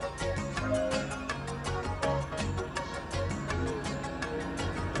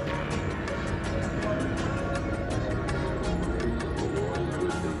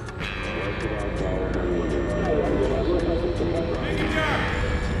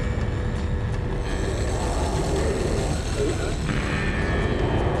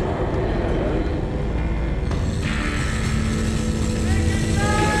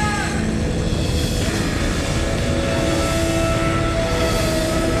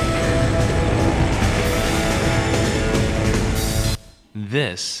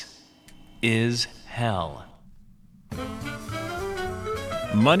This is hell.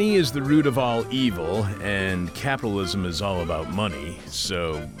 Money is the root of all evil, and capitalism is all about money,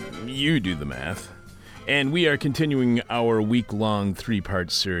 so you do the math. And we are continuing our week-long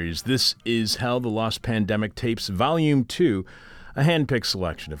three-part series, This is Hell, The Lost Pandemic Tapes, Volume 2, a hand-picked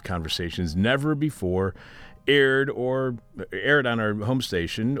selection of conversations never before aired on our home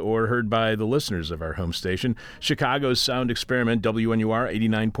station or heard by the listeners of our home station, Chicago's Sound Experiment, WNUR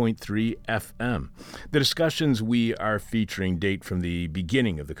 89.3 FM. The discussions we are featuring date from the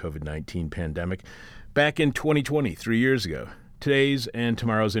beginning of the COVID-19 pandemic back in 2020, 3 years ago. Today's and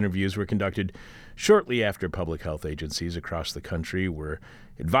tomorrow's interviews were conducted shortly after public health agencies across the country were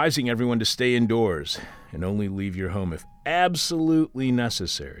advising everyone to stay indoors and only leave your home if absolutely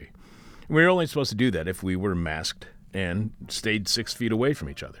necessary. We were only supposed to do that if we were masked and stayed 6 feet away from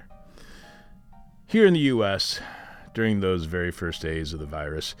each other. Here in the U.S., during those very first days of the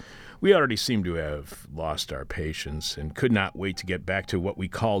virus, we already seemed to have lost our patience and could not wait to get back to what we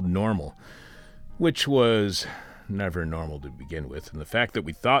called normal, which was never normal to begin with. And the fact that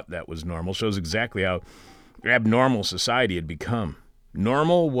we thought that was normal shows exactly how abnormal society had become.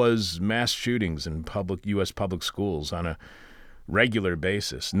 Normal was mass shootings in U.S. public schools on a regular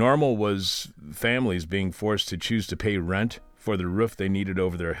basis. Normal was families being forced to choose to pay rent for the roof they needed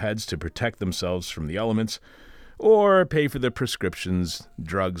over their heads to protect themselves from the elements, or pay for the prescriptions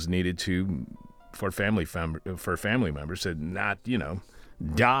drugs needed for family members to not,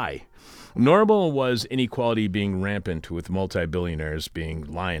 die. Normal was inequality being rampant, with multi-billionaires being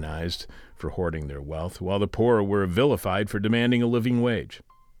lionized for hoarding their wealth, while the poor were vilified for demanding a living wage.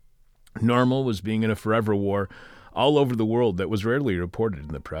 Normal was being in a forever war all over the world that was rarely reported in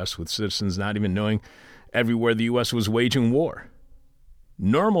the press, with citizens not even knowing everywhere the U.S. was waging war.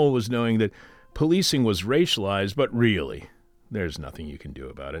 Normal was knowing that policing was racialized, but really, there's nothing you can do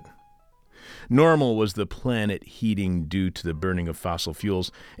about it. Normal was the planet heating due to the burning of fossil fuels,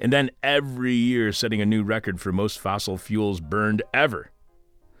 and then every year setting a new record for most fossil fuels burned ever.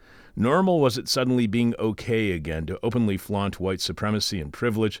 Normal was it suddenly being okay again to openly flaunt white supremacy and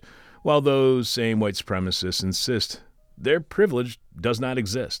privilege, while those same white supremacists insist their privilege does not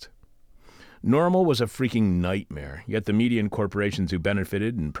exist. Normal was a freaking nightmare, yet the media and corporations who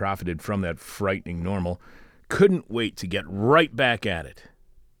benefited and profited from that frightening normal couldn't wait to get right back at it.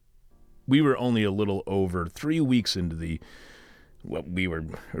 We were only a little over 3 weeks into what we were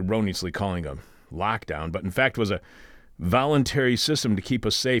erroneously calling a lockdown, but in fact was a voluntary system to keep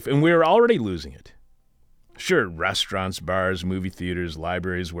us safe, and we were already losing it. Sure, restaurants, bars, movie theaters,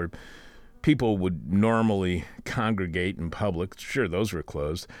 libraries where people would normally congregate in public, sure, those were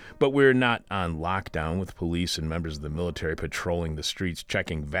closed, but we're not on lockdown with police and members of the military patrolling the streets,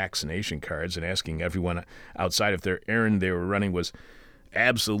 checking vaccination cards and asking everyone outside if their errand they were running was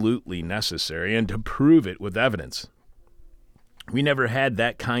absolutely necessary and to prove it with evidence. We never had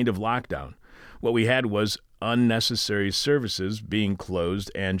that kind of lockdown. What we had was unnecessary services being closed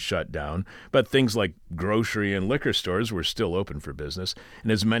and shut down, but things like grocery and liquor stores were still open for business,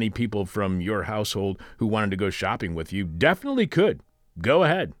 and as many people from your household who wanted to go shopping with you definitely could. Go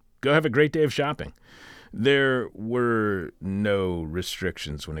ahead. Go have a great day of shopping. There were no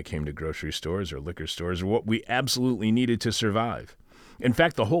restrictions when it came to grocery stores or liquor stores or what we absolutely needed to survive. In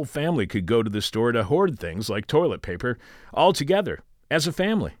fact, the whole family could go to the store to hoard things like toilet paper all together as a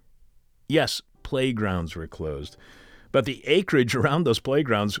family. Yes, playgrounds were closed, but the acreage around those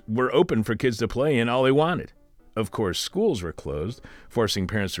playgrounds were open for kids to play in all they wanted. Of course, schools were closed, forcing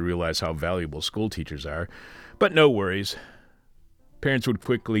parents to realize how valuable school teachers are, but no worries. Parents would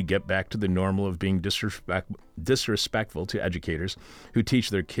quickly get back to the normal of being disrespectful to educators who teach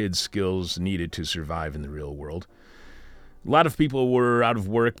their kids skills needed to survive in the real world. A lot of people were out of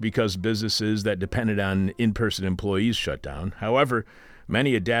work because businesses that depended on in-person employees shut down. However,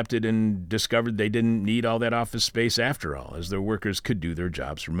 many adapted and discovered they didn't need all that office space after all, as their workers could do their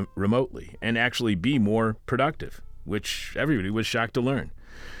jobs remotely and actually be more productive, which everybody was shocked to learn.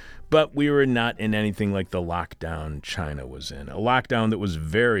 But we were not in anything like the lockdown China was in, a lockdown that was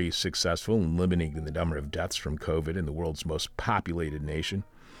very successful in limiting the number of deaths from COVID in the world's most populated nation.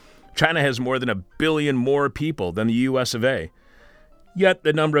 China has more than 1 billion more people than the U.S. of A. Yet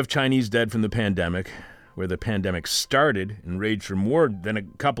the number of Chinese dead from the pandemic, where the pandemic started and raged for more than a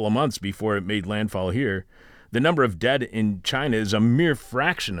couple of months before it made landfall here, the number of dead in China is a mere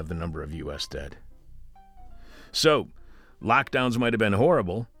fraction of the number of U.S. dead. So, lockdowns might have been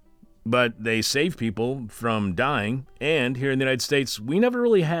horrible, but they saved people from dying, and here in the United States, we never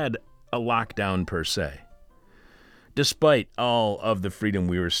really had a lockdown per se. Despite all of the freedom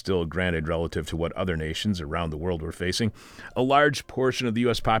we were still granted relative to what other nations around the world were facing, a large portion of the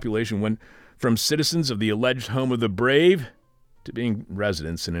U.S. population went from citizens of the alleged home of the brave to being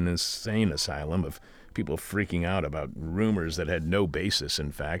residents in an insane asylum of people freaking out about rumors that had no basis,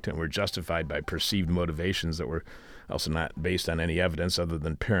 in fact, and were justified by perceived motivations that were also not based on any evidence other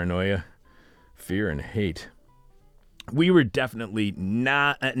than paranoia, fear, and hate. We were definitely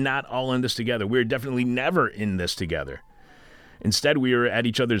not all in this together. We were definitely never in this together. Instead, we were at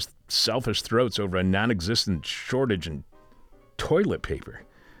each other's selfish throats over a non-existent shortage in toilet paper.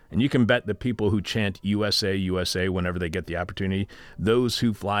 And you can bet the people who chant USA, USA whenever they get the opportunity, those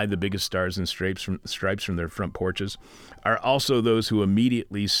who fly the biggest stars and stripes from their front porches, are also those who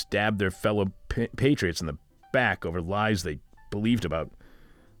immediately stab their fellow patriots in the back over lies they believed about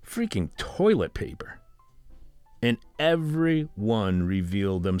freaking toilet paper. And everyone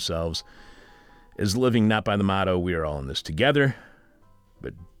revealed themselves as living not by the motto, we are all in this together,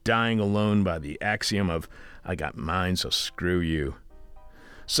 but dying alone by the axiom of, I got mine, so screw you.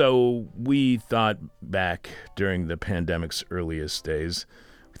 So we thought back during the pandemic's earliest days,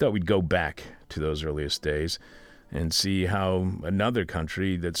 we thought we'd go back to those earliest days and see how another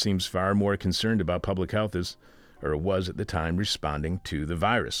country that seems far more concerned about public health was at the time responding to the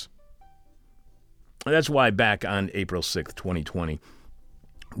virus. That's why back on April 6th, 2020,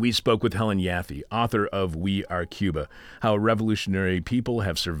 we spoke with Helen Yaffe, author of We Are Cuba, How Revolutionary People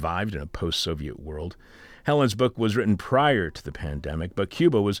Have Survived in a Post-Soviet World. Helen's book was written prior to the pandemic, but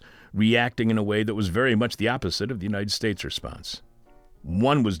Cuba was reacting in a way that was very much the opposite of the United States' response.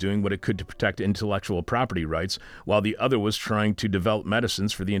 One was doing what it could to protect intellectual property rights, while the other was trying to develop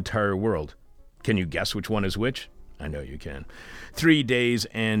medicines for the entire world. Can you guess which one is which? I know you can. 3 years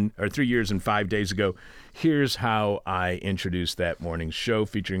and 5 days ago, here's how I introduced that morning's show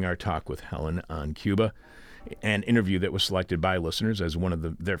featuring our talk with Helen on Cuba, an interview that was selected by listeners as one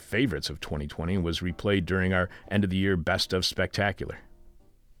of their favorites of 2020 and was replayed during our end-of-the-year Best of Spectacular.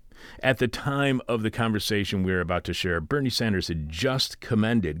 At the time of the conversation we were about to share, Bernie Sanders had just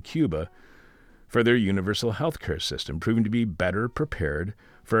commended Cuba for their universal health care system, proving to be better prepared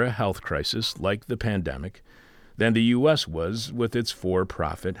for a health crisis like the pandemic than the U.S. was with its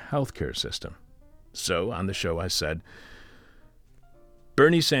for-profit health care system. So, on the show, I said,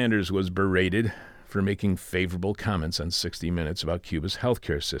 Bernie Sanders was berated for making favorable comments on 60 Minutes about Cuba's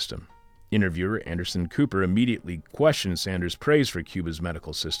healthcare system. Interviewer Anderson Cooper immediately questioned Sanders' praise for Cuba's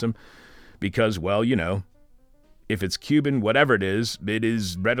medical system because, well, you know, if it's Cuban, whatever it is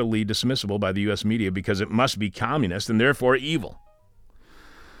readily dismissible by the U.S. media because it must be communist and therefore evil.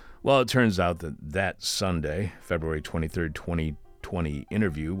 Well, it turns out that Sunday, February 23rd, 2020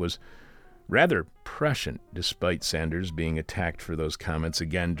 interview was rather prescient, despite Sanders being attacked for those comments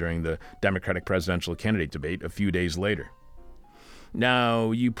again during the Democratic presidential candidate debate a few days later.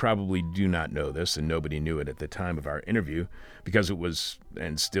 Now, you probably do not know this, and nobody knew it at the time of our interview, because it was,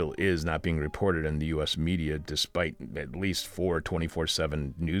 and still is, not being reported in the U.S. media, despite at least 4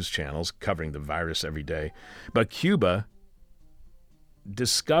 24/7 news channels covering the virus every day. But Cuba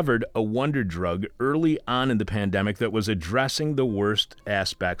discovered a wonder drug early on in the pandemic that was addressing the worst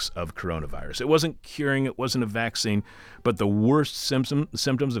aspects of coronavirus. It wasn't curing, it wasn't a vaccine, but the worst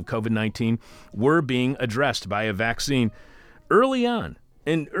symptoms of COVID-19 were being addressed by a vaccine early on,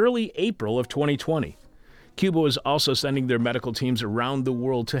 in early April of 2020. Cuba was also sending their medical teams around the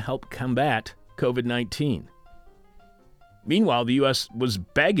world to help combat COVID-19. Meanwhile, the U.S. was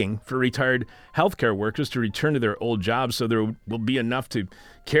begging for retired healthcare workers to return to their old jobs so there will be enough to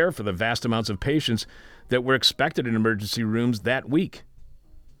care for the vast amounts of patients that were expected in emergency rooms that week.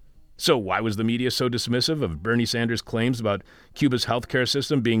 So why was the media so dismissive of Bernie Sanders' claims about Cuba's healthcare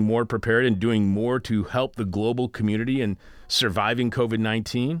system being more prepared and doing more to help the global community in surviving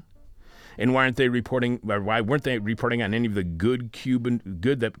COVID-19? And why weren't they reporting on any of the good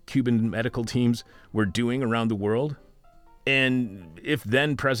that Cuban medical teams were doing around the world? And if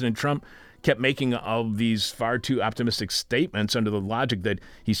then President Trump kept making all these far too optimistic statements under the logic that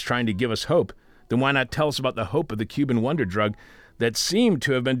he's trying to give us hope, then why not tell us about the hope of the Cuban wonder drug that seemed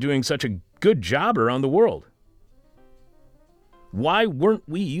to have been doing such a good job around the world? Why weren't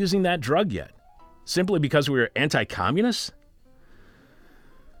we using that drug yet? Simply because we were anti-communists?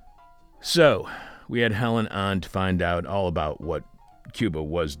 So, we had Helen on to find out all about what Cuba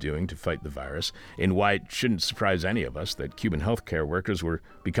was doing to fight the virus, and why it shouldn't surprise any of us that Cuban healthcare workers were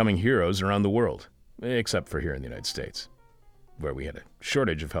becoming heroes around the world, except for here in the United States, where we had a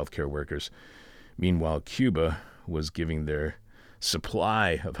shortage of healthcare workers. Meanwhile, Cuba was giving their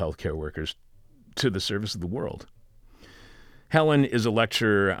supply of healthcare workers to the service of the world. Helen is a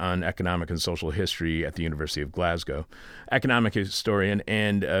lecturer on economic and social history at the University of Glasgow, economic historian,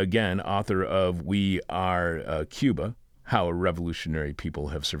 and again, author of We Are Cuba, How a Revolutionary People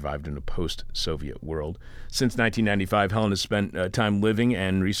Have Survived in a Post-Soviet World. Since 1995, Helen has spent time living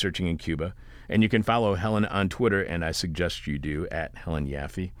and researching in Cuba, and you can follow Helen on Twitter, and I suggest you do, at Helen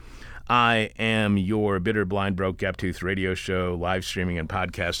Yaffe. I am your bitter, blind, broke, gap-toothed radio show, live streaming, and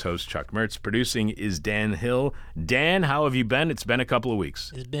podcast host, Chuck Mertz. Producing is Dan Hill. Dan, how have you been? It's been a couple of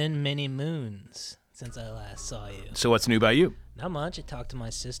weeks. It's been many moons since I last saw you. So what's new by you? Not much. I talked to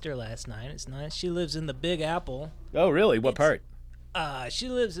my sister last night. It's nice. She lives in the Big Apple. Oh, really? What part? She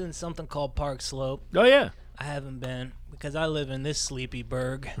lives in something called Park Slope. Oh, yeah. I haven't been because I live in this sleepy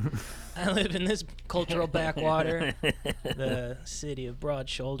burg. I live in this cultural backwater, the city of broad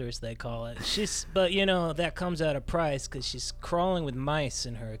shoulders, they call it. But you know, that comes at a price because she's crawling with mice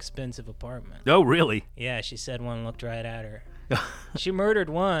in her expensive apartment. Oh, really? Yeah, she said one looked right at her. She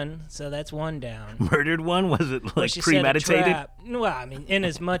murdered one, so that's one down. Murdered one? Was it like she premeditated? Set a trap. Well, I mean, in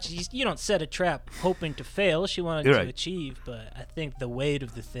as much you don't set a trap hoping to fail. She wanted to achieve, but I think the weight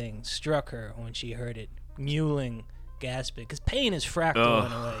of the thing struck her when she heard it mewling, gasping, because pain is fractal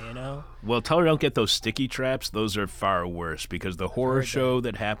in a way, you know? Well, tell her don't get those sticky traps. Those are far worse, because the horror show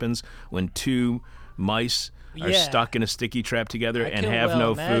that happens when two mice are stuck in a sticky trap together and have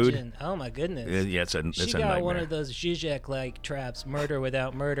no food. Oh, my goodness. Yeah, it's a She got nightmare. one of those Zizek-like traps, murder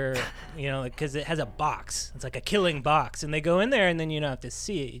without murder, you know, because it has a box. It's like a killing box, and they go in there, and then you don't have to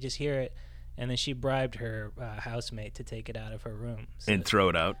see it. You just hear it. And then she bribed her housemate to take it out of her room. So and throw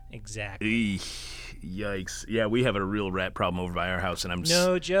it out? Exactly. Yikes. Yeah, we have a real rat problem over by our house. And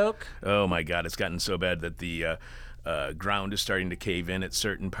No joke? Oh, my God. It's gotten so bad that the ground is starting to cave in at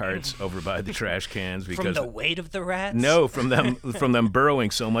certain parts over by the trash cans. Because from the weight of the rats? No, from them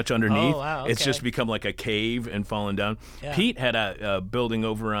burrowing so much underneath. Oh, wow, okay. It's just become like a cave and fallen down. Yeah. Pete had a building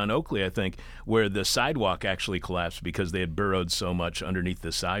over on Oakley, I think, where the sidewalk actually collapsed because they had burrowed so much underneath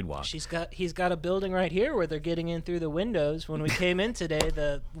the sidewalk. He's got a building right here where they're getting in through the windows. When we came in today,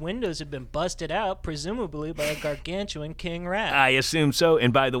 the windows had been busted out, presumably by a gargantuan king rat. I assume so.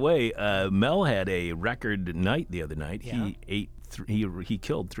 And by the way, Mel had a record night the other night. Yeah. He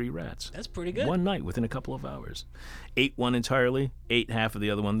killed 3 rats. That's pretty good. One night within a couple of hours. Ate one entirely, ate half of the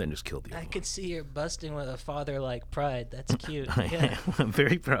other one, then just killed the other I one. could see you're busting with a father-like pride. That's cute. I'm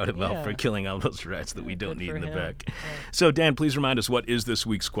very proud of Mel for killing all those rats that we don't need in the back. Yeah. So, Dan, please remind us, what is this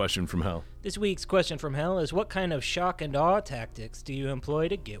week's question from hell? This week's question from hell is, what kind of shock and awe tactics do you employ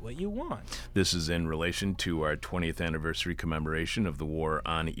to get what you want? This is in relation to our 20th anniversary commemoration of the war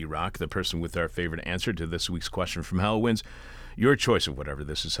on Iraq. The person with our favorite answer to this week's question from hell wins your choice of whatever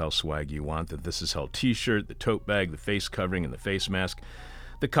This Is Hell swag you want. The This Is Hell t-shirt, the tote bag, the face covering, and the face mask.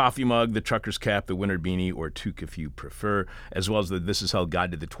 The coffee mug, the trucker's cap, the winter beanie, or toque if you prefer, as well as the This Is Hell Guide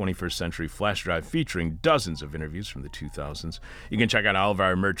to the 21st Century flash drive featuring dozens of interviews from the 2000s. You can check out all of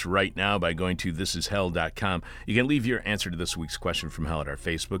our merch right now by going to thisishell.com. You can leave your answer to this week's question from hell at our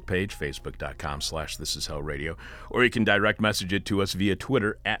Facebook page, facebook.com/thisishellradio, or you can direct message it to us via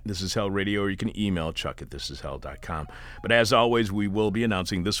Twitter at thisishellradio, or you can email Chuck at thisishell.com. But as always, we will be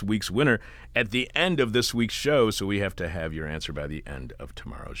announcing this week's winner at the end of this week's show, so we have to have your answer by the end of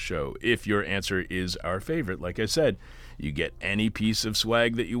tomorrow's show. If your answer is our favorite, like I said, you get any piece of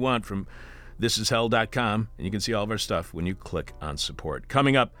swag that you want from thisishell.com, and you can see all of our stuff when you click on support.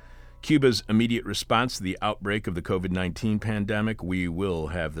 Coming up, Cuba's immediate response to the outbreak of the COVID-19 pandemic. We will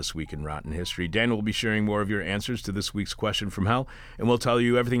have This Week in Rotten History. Dan will be sharing more of your answers to this week's question from hell, and we'll tell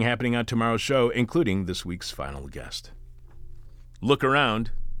you everything happening on tomorrow's show, including this week's final guest. Look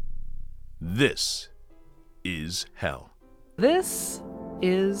around. This is hell. This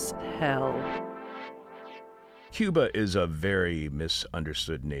is hell. Cuba is a very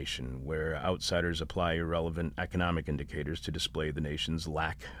misunderstood nation where outsiders apply irrelevant economic indicators to display the nation's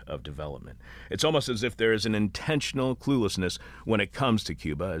lack of development. It's almost as if there is an intentional cluelessness when it comes to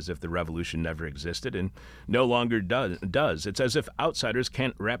Cuba, as if the revolution never existed and no longer does. It's as if outsiders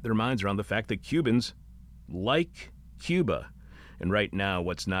can't wrap their minds around the fact that Cubans like Cuba. And right now,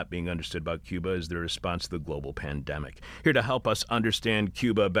 what's not being understood about Cuba is the response to the global pandemic. Here to help us understand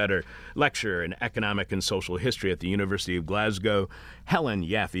Cuba better, lecturer in economic and social history at the University of Glasgow, Helen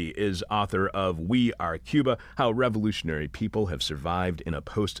Yaffe is author of We Are Cuba, How Revolutionary People Have Survived in a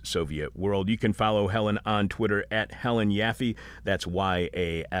Post-Soviet World. You can follow Helen on Twitter at Helen Yaffe. That's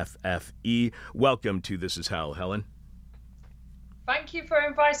Yaffe. Welcome to This Is Hell, Helen. Thank you for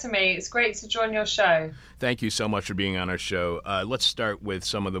inviting me. It's great to join your show. Thank you so much for being on our show. Let's start with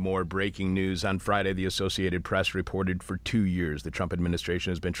some of the more breaking news. On Friday, the Associated Press reported for 2 years the Trump administration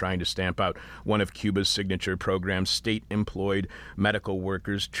has been trying to stamp out one of Cuba's signature programs, state-employed medical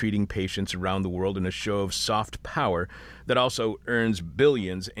workers treating patients around the world in a show of soft power that also earns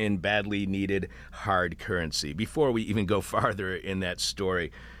billions in badly needed hard currency. Before we even go farther in that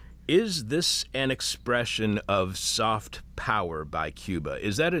story, is this an expression of soft power by Cuba?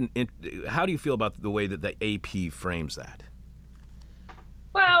 How do you feel about the way that the AP frames that?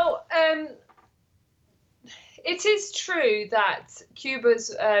 Well, it is true that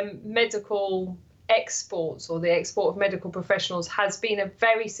Cuba's medical exports, or the export of medical professionals, has been a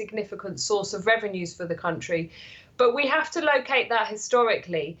very significant source of revenues for the country. But we have to locate that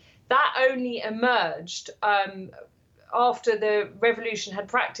historically. That only emerged after the revolution had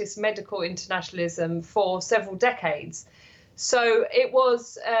practiced medical internationalism for several decades. So it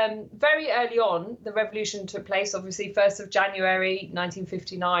was very early on, the revolution took place, obviously, 1st of January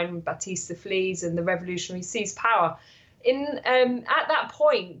 1959, when Batista flees and the revolutionaries seize power. At that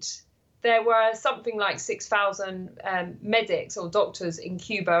point, there were something like 6,000 medics or doctors in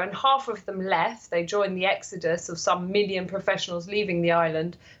Cuba, and half of them left. They joined the exodus of some million professionals leaving the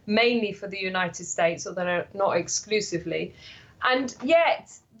island, mainly for the United States, although not exclusively. And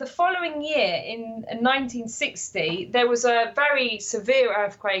yet, the following year, in 1960, there was a very severe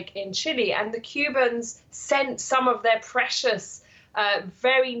earthquake in Chile, and the Cubans sent some of their precious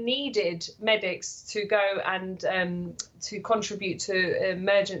very needed medics to go and to contribute to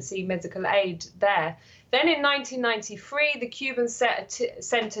emergency medical aid there. Then in 1993, the Cubans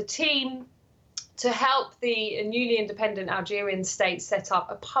sent a team to help the newly independent Algerian state set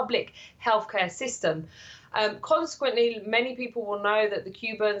up a public healthcare system. Consequently, many people will know that the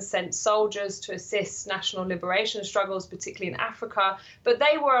Cubans sent soldiers to assist national liberation struggles, particularly in Africa, but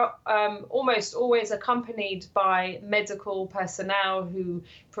they were almost always accompanied by medical personnel who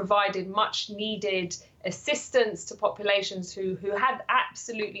provided much needed assistance to populations who had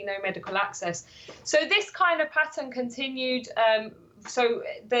absolutely no medical access. So this kind of pattern continued. So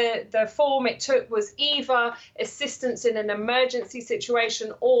the form it took was either assistance in an emergency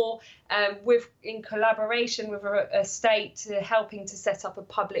situation or in collaboration with a state helping to set up a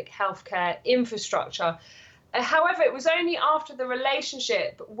public healthcare infrastructure. However, it was only after the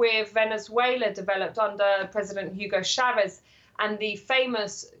relationship with Venezuela developed under President Hugo Chavez and the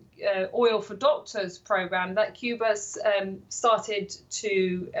famous Oil for Doctors program that Cuba started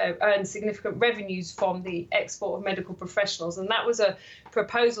to earn significant revenues from the export of medical professionals. And that was a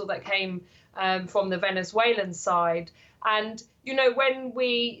proposal that came from the Venezuelan side. And, you know, when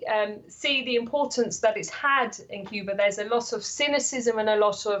we see the importance that it's had in Cuba, there's a lot of cynicism and a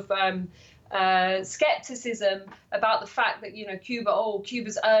lot of skepticism about the fact that, you know,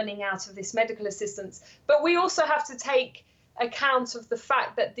 Cuba's earning out of this medical assistance. But we also have to take account of the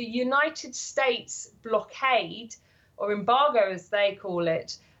fact that the United States blockade, or embargo as they call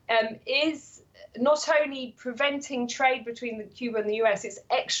it, is not only preventing trade between Cuba and the US, it's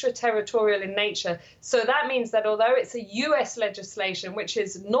extraterritorial in nature. So that means that although it's a US legislation which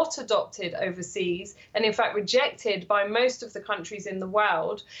is not adopted overseas and in fact rejected by most of the countries in the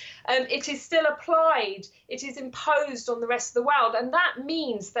world, it is still applied, it is imposed on the rest of the world. And that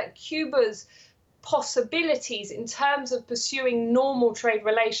means that Cuba's possibilities in terms of pursuing normal trade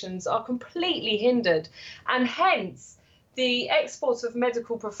relations are completely hindered, and hence the export of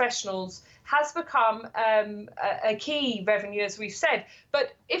medical professionals has become a key revenue, as we've said.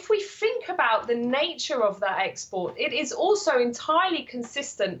 But if we think about the nature of that export, it is also entirely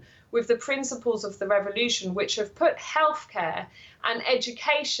consistent with the principles of the revolution, which have put healthcare and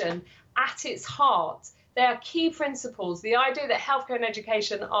education at its heart. They are key principles. The idea that healthcare and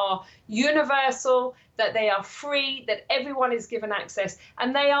education are universal, that they are free, that everyone is given access,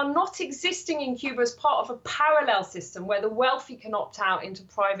 and they are not existing in Cuba as part of a parallel system where the wealthy can opt out into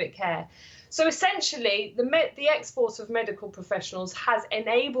private care. So essentially, the export of medical professionals has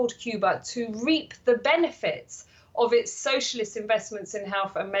enabled Cuba to reap the benefits of its socialist investments in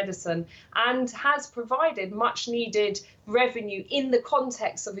health and medicine, and has provided much needed revenue in the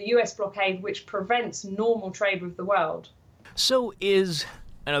context of a US blockade which prevents normal trade with the world. So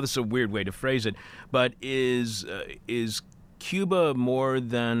I know this is a weird way to phrase it, but is Cuba more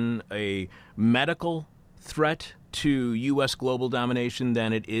than a medical threat to U.S. global domination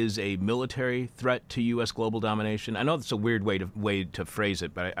than it is a military threat to U.S. global domination? I know that's a weird way to phrase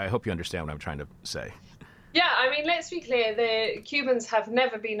it, but I hope you understand what I'm trying to say. Yeah, I mean, let's be clear, the Cubans have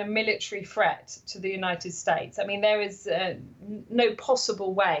never been a military threat to the United States. I mean, there is no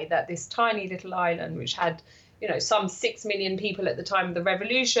possible way that this tiny little island, which had some 6 million people at the time of the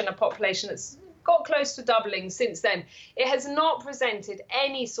revolution, a population that's got close to doubling since then. It has not presented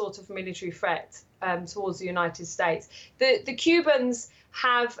any sort of military threat towards the United States. The Cubans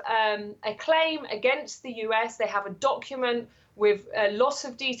have a claim against the US. They have a document with a lot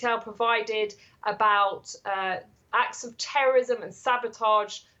of detail provided about acts of terrorism and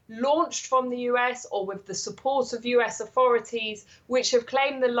sabotage launched from the US or with the support of US authorities, which have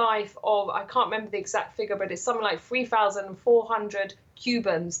claimed the life of, I can't remember the exact figure, but it's something like 3,400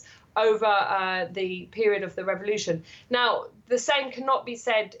 Cubans over the period of the revolution. Now, the same cannot be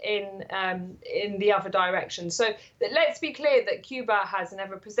said in the other direction. So let's be clear that Cuba has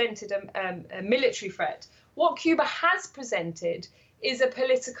never presented a military threat. What Cuba has presented is a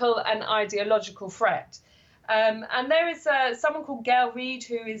political and ideological threat. And there is someone called Gail Reed,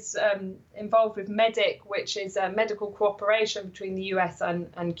 who is involved with MEDIC, which is medical cooperation between the US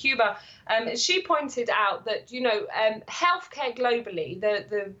and Cuba. She pointed out that, healthcare globally,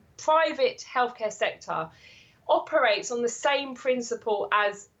 the private healthcare sector operates on the same principle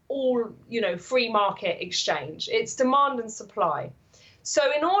as all, free market exchange. It's demand and supply.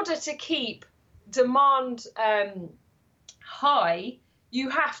 So in order to keep demand high, you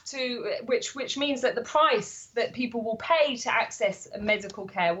have to, which means that the price that people will pay to access medical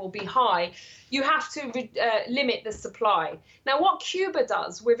care will be high. You have to limit the supply. Now, what Cuba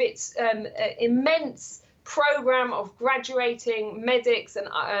does with its immense program of graduating medics and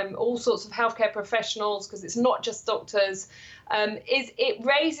all sorts of healthcare professionals, because it's not just doctors, is it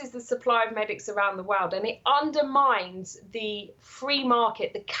raises the supply of medics around the world, and it undermines the free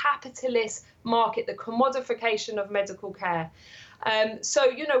market, the capitalist market, the commodification of medical care.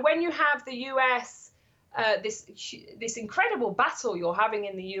 So, when you have the US, this incredible battle you're having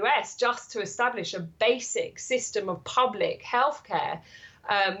in the US just to establish a basic system of public healthcare,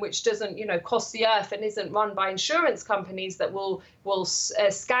 which doesn't, cost the earth and isn't run by insurance companies that will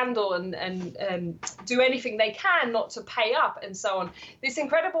scandal and do anything they can not to pay up and so on. This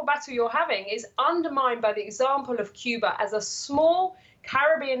incredible battle you're having is undermined by the example of Cuba as a small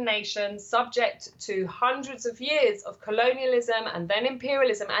Caribbean nation subject to hundreds of years of colonialism and then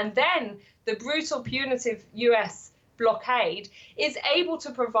imperialism and then the brutal punitive US blockade, is able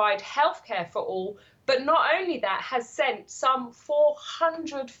to provide healthcare for all. But not only that, has sent some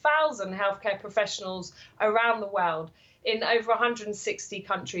 400,000 healthcare professionals around the world in over 160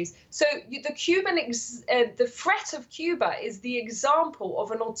 countries. So the threat of Cuba is the example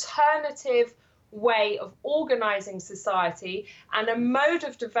of an alternative way of organizing society and a mode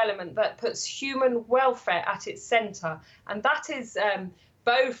of development that puts human welfare at its center. And that is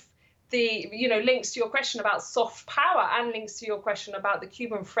both the links to your question about soft power and links to your question about the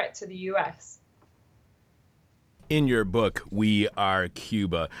Cuban threat to the US. In your book, We Are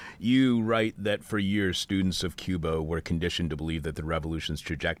Cuba, you write that for years students of Cuba were conditioned to believe that the revolution's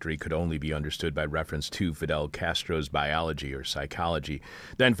trajectory could only be understood by reference to Fidel Castro's biology or psychology.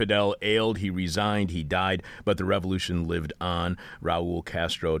 Then Fidel ailed, he resigned, he died, but the revolution lived on. Raul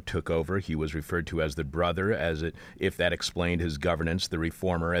Castro took over. He was referred to as the brother, if that explained his governance, the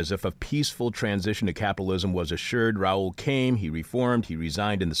reformer, as if a peaceful transition to capitalism was assured. Raul came, he reformed, he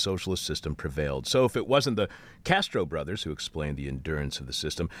resigned, and the socialist system prevailed. So if it wasn't the Castro brothers who explained the endurance of the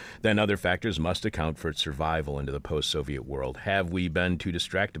system, then other factors must account for its survival into the post-Soviet world. Have we been too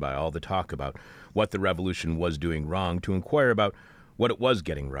distracted by all the talk about what the revolution was doing wrong to inquire about what it was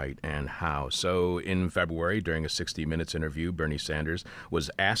getting right and how? So in February, during a 60 Minutes interview, Bernie Sanders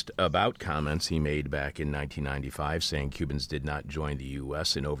was asked about comments he made back in 1995 saying Cubans did not join the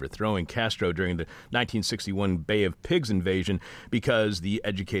U.S. in overthrowing Castro during the 1961 Bay of Pigs invasion because they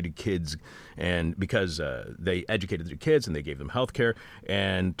educated their kids and they gave them health care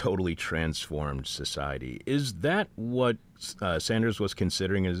and totally transformed society. Is that what Sanders was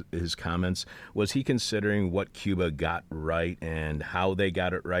considering his comments? Was he considering what Cuba got right and how they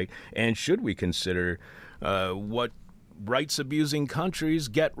got it right? And should we consider what rights-abusing countries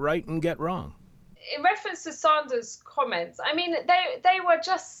get right and get wrong? In reference to Sanders' comments, I mean, they were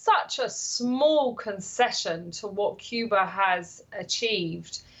just such a small concession to what Cuba has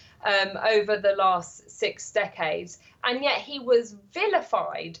achieved over the last 6 decades, and yet he was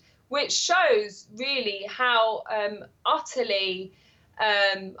vilified, which shows really how utterly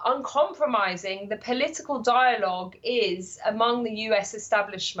uncompromising the political dialogue is among the US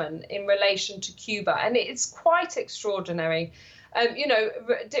establishment in relation to Cuba. And it's quite extraordinary.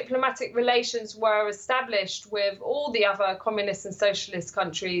 Diplomatic relations were established with all the other communist and socialist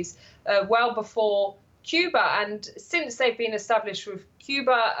countries well before Cuba. And since they've been established with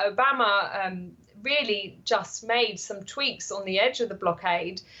Cuba, Obama really just made some tweaks on the edge of the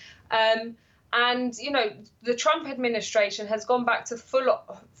blockade. And, the Trump administration has gone back to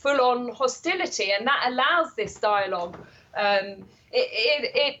full-on hostility, and that allows this dialogue.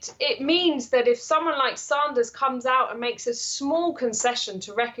 It means that if someone like Sanders comes out and makes a small concession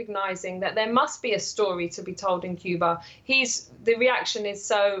to recognizing that there must be a story to be told in Cuba, the reaction is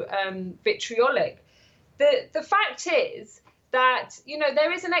so vitriolic. The fact is that,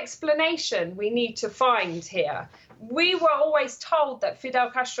 there is an explanation we need to find here. We were always told that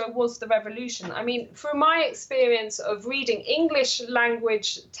Fidel Castro was the revolution. I mean, through my experience of reading English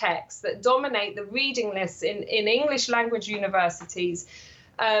language texts that dominate the reading lists in English language universities,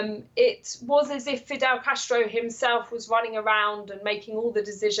 it was as if Fidel Castro himself was running around and making all the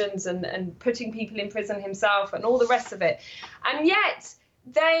decisions and putting people in prison himself and all the rest of it. And yet,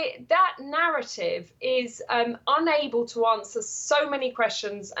 that narrative is unable to answer so many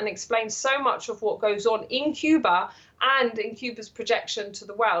questions and explain so much of what goes on in Cuba and in Cuba's projection to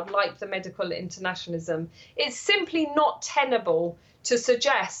the world, like the medical internationalism. It's simply not tenable to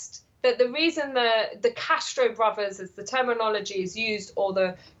suggest that the reason the Castro brothers, as the terminology is used, or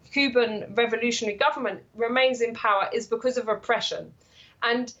the Cuban revolutionary government remains in power is because of oppression.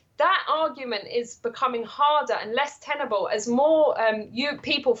 And that argument is becoming harder and less tenable as more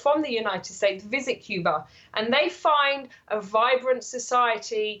people from the United States visit Cuba, and they find a vibrant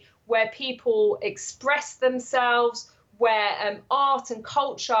society where people express themselves, where art and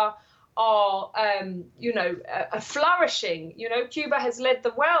culture are, flourishing. Cuba has led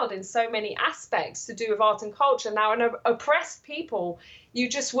the world in so many aspects to do with art and culture. Now, in oppressed people, you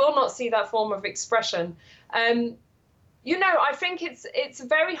just will not see that form of expression. I think it's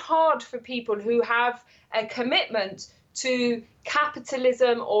very hard for people who have a commitment to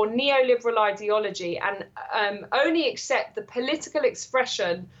capitalism or neoliberal ideology and only accept the political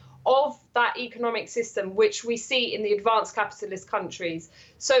expression of that economic system, which we see in the advanced capitalist countries.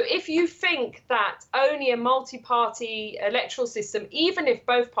 So if you think that only a multi-party electoral system, even if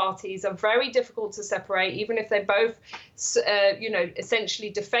both parties are very difficult to separate, even if they both, essentially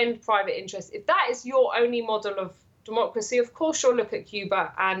defend private interests, if that is your only model of democracy, of course you'll look at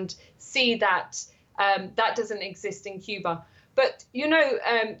Cuba and see that that doesn't exist in Cuba. But,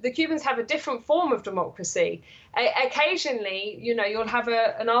 the Cubans have a different form of democracy. Occasionally, you'll have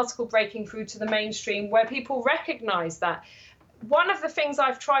an article breaking through to the mainstream where people recognize that. One of the things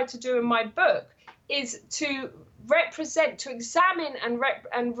I've tried to do in my book is to examine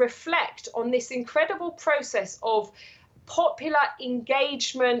and reflect on this incredible process of popular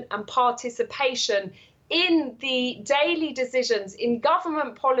engagement and participation in the daily decisions in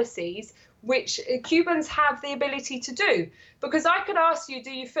government policies which Cubans have the ability to do. Because I could ask you,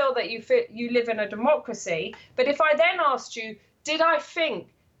 do you feel that you live in a democracy? But if I then asked you, did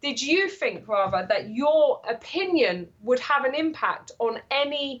you think that your opinion would have an impact on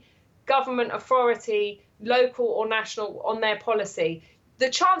any government authority, local or national, on their policy? The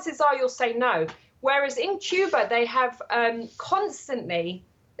chances are you'll say no. Whereas in Cuba, they have constantly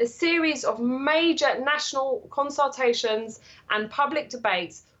a series of major national consultations and public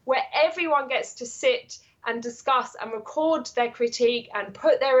debates where everyone gets to sit and discuss and record their critique and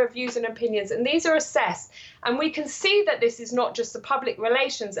put their views and opinions. And these are assessed. And we can see that this is not just a public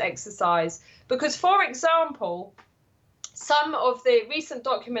relations exercise, because, for example, some of the recent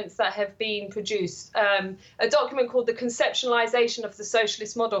documents that have been produced, a document called The Conceptualization of the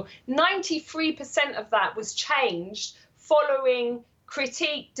Socialist Model, 93% of that was changed following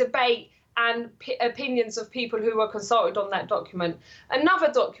critique, debate, and opinions of people who were consulted on that document.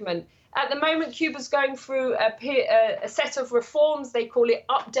 Another document, at the moment, Cuba's going through a set of reforms. They call it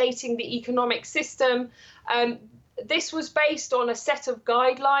updating the economic system. This was based on a set of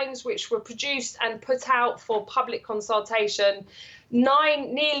guidelines which were produced and put out for public consultation.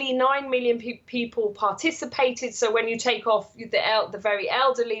 Nearly 9 million people participated. So when you take off the very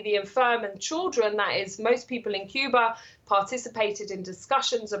elderly, the infirm, and children, that is, most people in Cuba participated in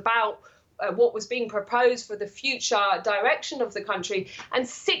discussions about what was being proposed for the future direction of the country. And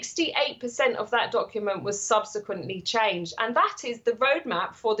 68% of that document was subsequently changed. And that is the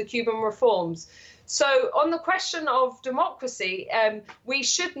roadmap for the Cuban reforms. So on the question of democracy, we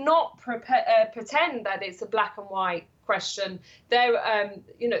should not pretend that it's a black and white question.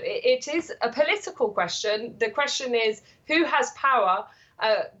 It is a political question. The question is who has power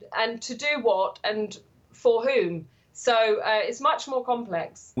and to do what and for whom. So it's much more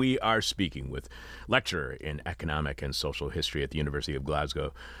complex. We are speaking with lecturer in economic and social history at the University of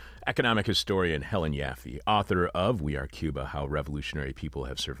Glasgow, Economic historian Helen Yaffe, author of We Are Cuba, How Revolutionary People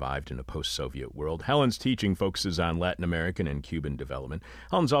Have Survived in a Post-Soviet World. Helen's teaching focuses on Latin American and Cuban development.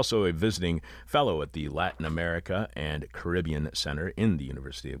 Helen's also a visiting fellow at the Latin America and Caribbean Center in the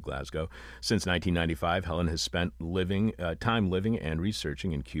University of Glasgow. Since 1995, Helen has spent time living and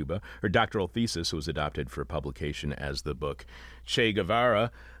researching in Cuba. Her doctoral thesis was adopted for publication as the book Che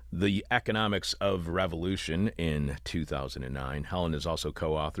Guevara, The Economics of Revolution in 2009. Helen is also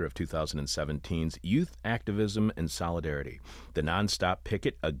co-author of 2017's Youth Activism and Solidarity, The Nonstop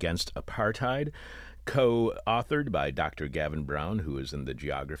Picket Against Apartheid, co-authored by Dr. Gavin Brown, who is in the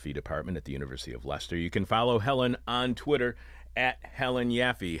Geography Department at the University of Leicester. You can follow Helen on Twitter at Helen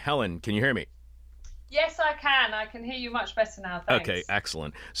Yaffe. Helen, can you hear me? Yes, I can. I can hear you much better now. Thanks. Okay,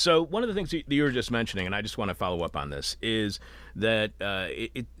 excellent. So one of the things that you were just mentioning, and I just want to follow up on this, is that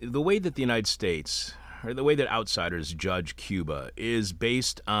the way that the United States, or the way that outsiders judge Cuba, is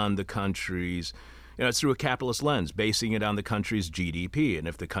based on the country's, it's through a capitalist lens, basing it on the country's GDP. And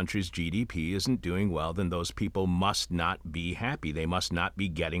if the country's GDP isn't doing well, then those people must not be happy. They must not be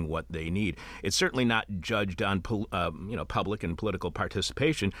getting what they need. It's certainly not judged on, public and political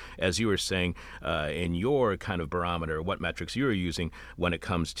participation, as you were saying in your kind of barometer, what metrics you were using when it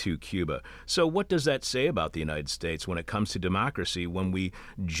comes to Cuba. So what does that say about the United States when it comes to democracy, when we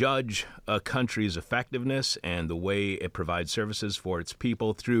judge a country's effectiveness and the way it provides services for its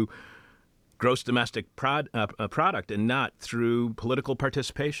people through gross domestic product and not through political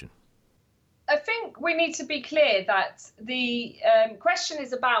participation? I think we need to be clear that the question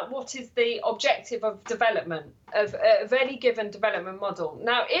is about what is the objective of development, of any given development model.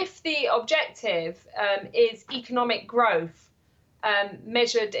 Now, if the objective is economic growth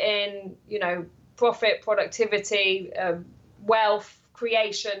measured in, profit, productivity, wealth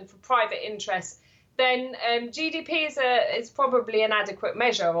creation for private interests, then GDP is probably an adequate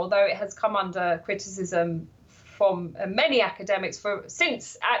measure, although it has come under criticism from many academics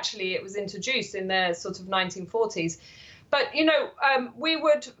since actually it was introduced in the sort of 1940s. But, we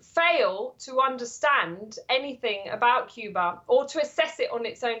would fail to understand anything about Cuba or to assess it on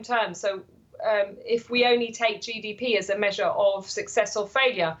its own terms. So if we only take GDP as a measure of success or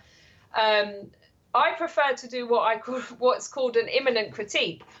failure, I prefer to do what's called an imminent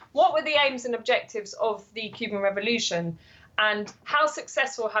critique. What were the aims and objectives of the Cuban Revolution, and how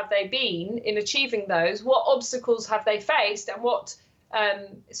successful have they been in achieving those? What obstacles have they faced, and what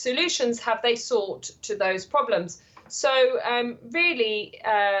solutions have they sought to those problems? So really,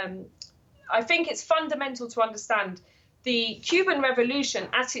 I think it's fundamental to understand the Cuban Revolution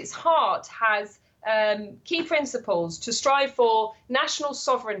at its heart has key principles to strive for national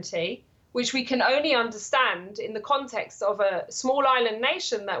sovereignty, which we can only understand in the context of a small island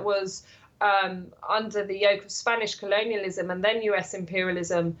nation that was under the yoke of Spanish colonialism and then US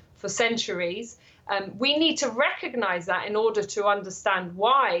imperialism for centuries. We need to recognize that in order to understand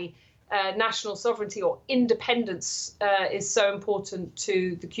why national sovereignty or independence is so important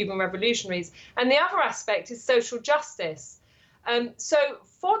to the Cuban revolutionaries. And the other aspect is social justice. So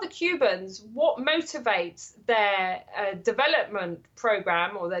for the Cubans, what motivates their development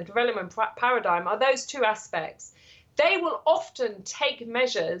program or their development paradigm are those two aspects. They will often take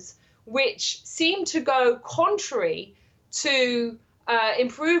measures which seem to go contrary to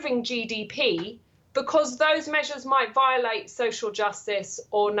improving GDP because those measures might violate social justice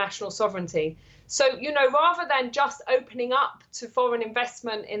or national sovereignty. So, rather than just opening up to foreign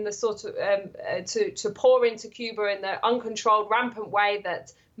investment in the sort of to pour into Cuba in the uncontrolled, rampant way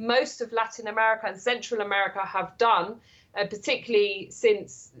that most of Latin America and Central America have done, particularly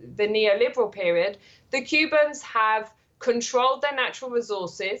since the neoliberal period, the Cubans have controlled their natural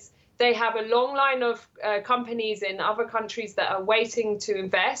resources. They have a long line of companies in other countries that are waiting to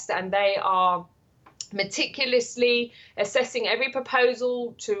invest, and they are meticulously assessing every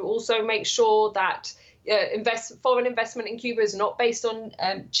proposal to also make sure that foreign investment in Cuba is not based on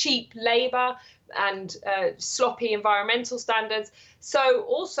cheap labor and sloppy environmental standards. So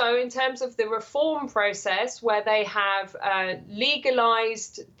also in terms of the reform process, where they have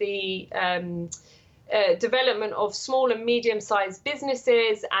legalized the development of small and medium-sized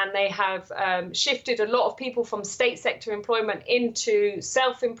businesses, and they have shifted a lot of people from state sector employment into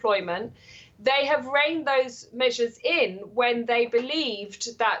self-employment. They have reined those measures in when they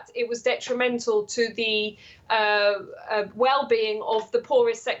believed that it was detrimental to the well-being of the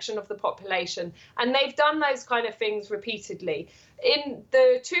poorest section of the population. And they've done those kind of things repeatedly. In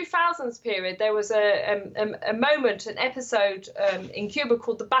the 2000s period, there was a moment, an episode in Cuba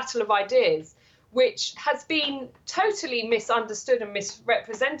called the Battle of Ideas, which has been totally misunderstood and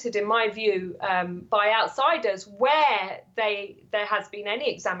misrepresented, in my view, by outsiders, where there has been any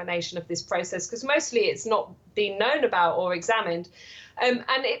examination of this process, because mostly it's not been known about or examined. And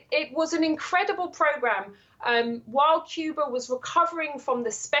it was an incredible program. While Cuba was recovering from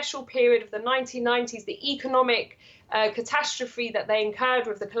the special period of the 1990s, the economic catastrophe that they incurred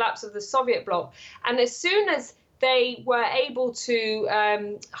with the collapse of the Soviet bloc, and as soon as they were able to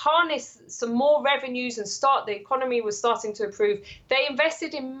harness some more revenues and the economy was starting to improve, they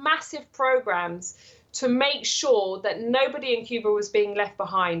invested in massive programs to make sure that nobody in Cuba was being left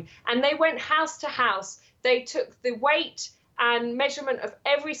behind. And they went house to house. They took the weight and measurement of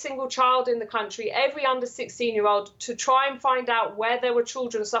every single child in the country, every under 16-year-old, to try and find out where there were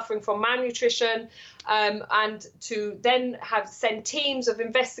children suffering from malnutrition, and to then send teams of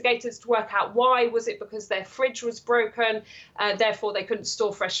investigators to work out why. Was it because their fridge was broken, therefore they couldn't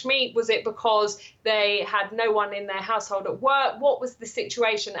store fresh meat? Was it because they had no one in their household at work? What was the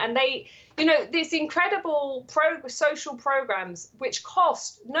situation? And they, these incredible social programs, which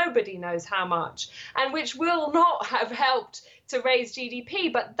cost nobody knows how much, and which will not have helped to raise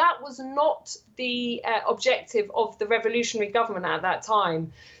GDP, but that was not the objective of the revolutionary government at that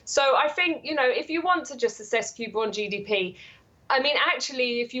time. So I think, if you want to just assess Cuba on GDP, I mean,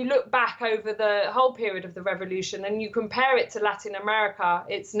 actually, if you look back over the whole period of the revolution and you compare it to Latin America,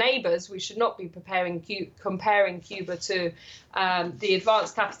 its neighbors, we should not be comparing Cuba to the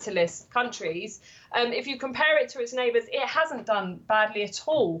advanced capitalist countries. If you compare it to its neighbors, it hasn't done badly at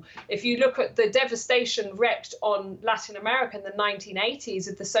all. If you look at the devastation wreaked on Latin America in the 1980s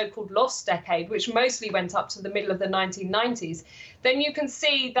of the so-called lost decade, which mostly went up to the middle of the 1990s, then you can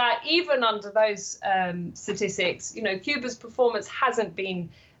see that even under those statistics, Cuba's performance hasn't been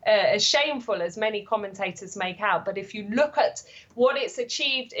as shameful as many commentators make out. But if you look at what it's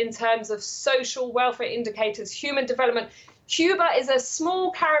achieved in terms of social welfare indicators, human development, Cuba is a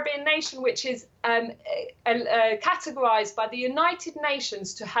small Caribbean nation which is categorized by the United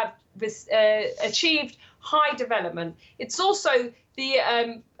Nations to have achieved high development. It's also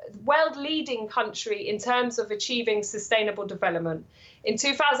the world-leading country in terms of achieving sustainable development. In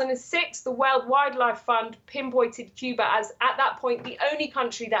 2006, the World Wildlife Fund pinpointed Cuba as, at that point, the only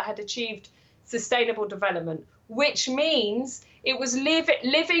country that had achieved sustainable development, which means it was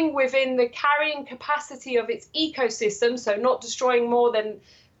living within the carrying capacity of its ecosystem, so not destroying more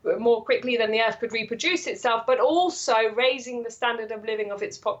quickly than the Earth could reproduce itself, but also raising the standard of living of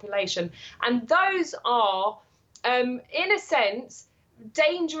its population. And those are, in a sense,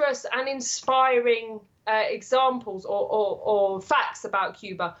 dangerous and inspiring examples or facts about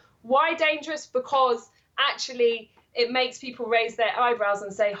Cuba. Why dangerous? Because actually it makes people raise their eyebrows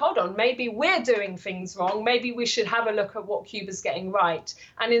and say, hold on, maybe we're doing things wrong. Maybe we should have a look at what Cuba's getting right.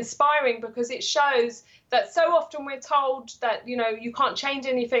 And inspiring because it shows that so often we're told that, you can't change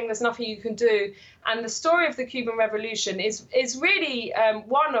anything, there's nothing you can do. And the story of the Cuban Revolution is really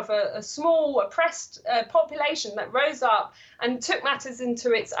one of a small oppressed population that rose up and took matters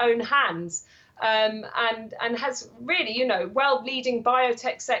into its own hands. And has really, world-leading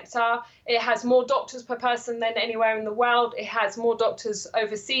biotech sector. It has more doctors per person than anywhere in the world. It has more doctors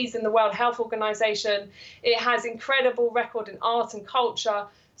overseas than the World Health Organization. It has incredible record in art and culture.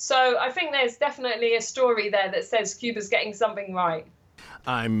 So I think there's definitely a story there that says Cuba's getting something right.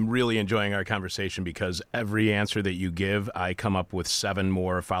 I'm really enjoying our conversation because every answer that you give, I come up with 7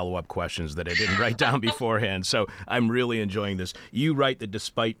 more follow-up questions that I didn't write down beforehand. So I'm really enjoying this. You write that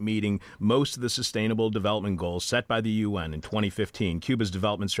despite meeting most of the Sustainable Development Goals set by the UN in 2015, Cuba's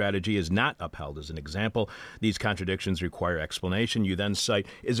development strategy is not upheld as an example. These contradictions require explanation. You then cite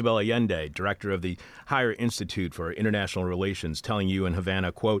Isabel Allende, director of the Higher Institute for International Relations, telling you in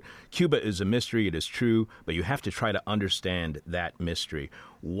Havana, quote, "Cuba is a mystery, it is true, but you have to try to understand that mystery."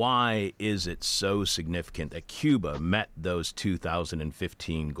 Why is it so significant that Cuba met those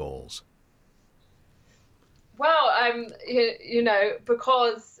 2015 goals? Well,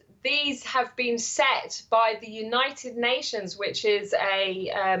 because these have been set by the United Nations, which is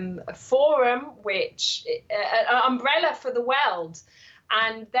a forum, an umbrella for the world.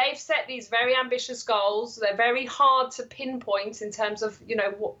 And they've set these very ambitious goals. They're very hard to pinpoint in terms of,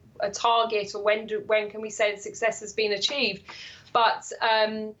 what a target or when can we say that success has been achieved. But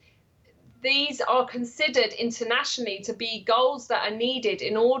these are considered internationally to be goals that are needed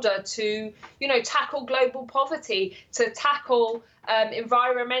in order to, tackle global poverty, to tackle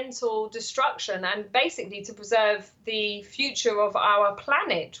environmental destruction, and basically to preserve the future of our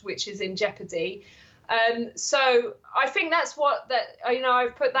planet, which is in jeopardy. So I think that's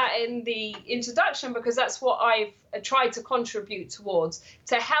I've put that in the introduction because that's what I've tried to contribute towards,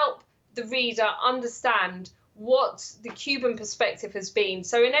 to help the reader understand what the Cuban perspective has been.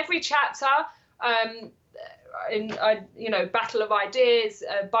 So in every chapter, Battle of Ideas,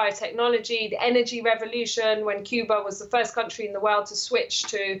 biotechnology, the energy revolution, when Cuba was the first country in the world to switch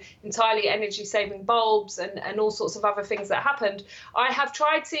to entirely energy-saving bulbs and all sorts of other things that happened, I have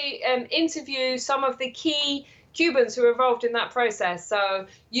tried to interview some of the key Cubans who were involved in that process. So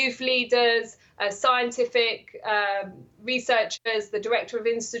youth leaders, scientific researchers, the director of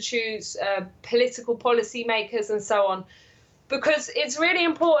institutes, political policy makers, and so on. Because it's really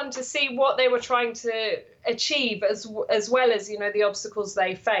important to see what they were trying to achieve as well as, the obstacles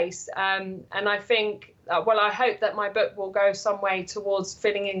they face. And I think, I hope that my book will go some way towards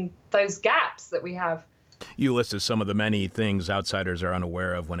filling in those gaps that we have. You listed some of the many things outsiders are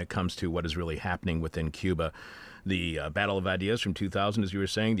unaware of when it comes to what is really happening within Cuba. The Battle of Ideas from 2000, as you were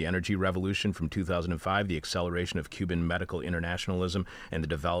saying, the Energy Revolution from 2005, the acceleration of Cuban medical internationalism, and the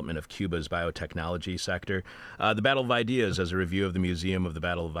development of Cuba's biotechnology sector. The Battle of Ideas, as a review of the Museum of the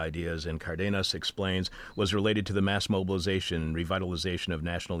Battle of Ideas in Cardenas explains, was related to the mass mobilization and revitalization of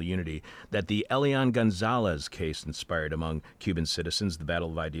national unity that the Elian Gonzalez case inspired among Cuban citizens. The Battle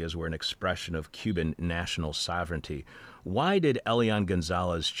of Ideas were an expression of Cuban national sovereignty. Why did Elian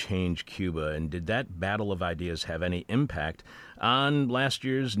Gonzalez change Cuba, and did that Battle of Ideas have any impact on last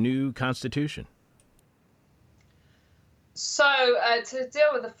year's new constitution? So to deal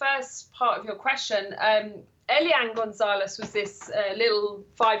with the first part of your question, Elian Gonzalez was this little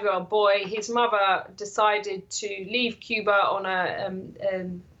 5-year-old boy. His mother decided to leave Cuba on a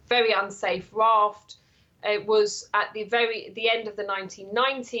very unsafe raft. It was at the end of the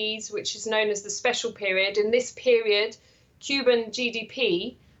 1990s, which is known as the special period. In this period, Cuban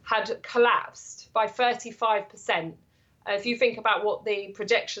GDP had collapsed by 35%. If you think about what the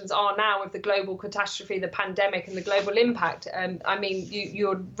projections are now with the global catastrophe, the pandemic, and the global impact,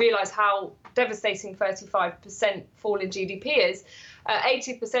 you'll realize how devastating 35% fall in GDP is.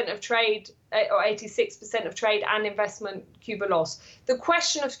 80% of trade, or 86% of trade and investment, Cuba lost. The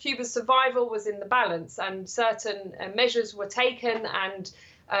question of Cuba's survival was in the balance, and certain measures were taken and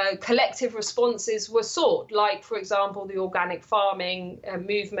collective responses were sought, like, for example, the organic farming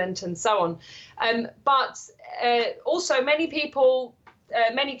movement and so on. But also many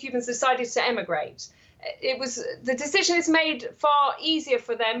Cubans decided to emigrate. The decision is made far easier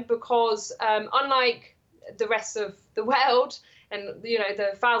for them because unlike the rest of the world, and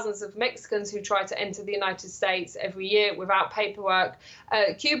the thousands of Mexicans who try to enter the United States every year without paperwork,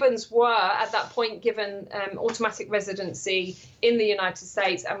 Cubans were at that point given automatic residency in the United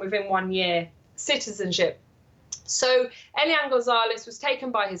States and within 1 year citizenship. So Elian Gonzalez was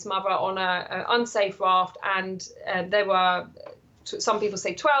taken by his mother on an unsafe raft, and there were, some people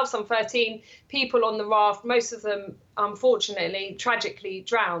say 12, some 13 people on the raft. Most of them, unfortunately, tragically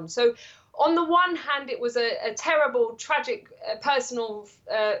drowned. So on the one hand, it was a terrible, tragic, personal,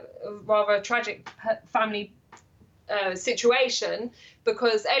 rather tragic family situation,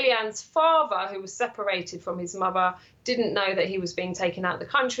 because Elian's father, who was separated from his mother, didn't know that he was being taken out of the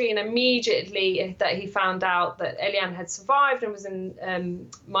country, and immediately that he found out that Elian had survived and was in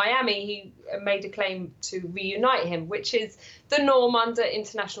Miami, he made a claim to reunite him, which is the norm under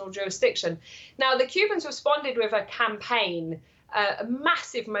international jurisdiction. Now, the Cubans responded with a campaign, a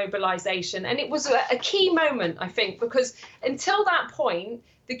massive mobilization, and it was a key moment, I think, because until that point,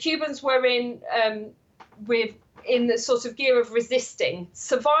 the Cubans were in the sort of gear of resisting,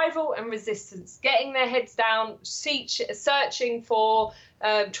 survival and resistance, getting their heads down, searching for,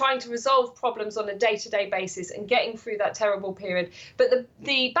 trying to resolve problems on a day-to-day basis and getting through that terrible period. But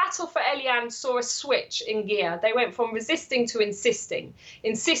the battle for Elian saw a switch in gear. They went from resisting to insisting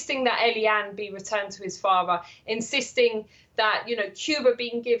that Elian be returned to his father, insisting that Cuba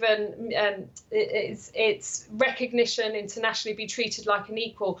being given its recognition internationally, be treated like an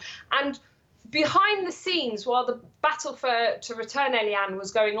equal. And behind the scenes, while the battle to return Elian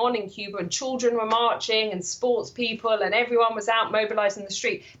was going on in Cuba, and children were marching and sports people and everyone was out mobilized in the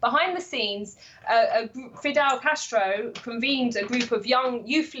street, behind the scenes, Fidel Castro convened a group of young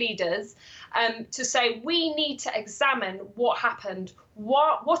youth leaders to say, we need to examine what happened.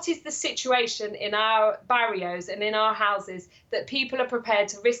 What is the situation in our barrios and in our houses that people are prepared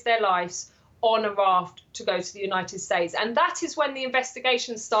to risk their lives on a raft to go to the United States? And that is when the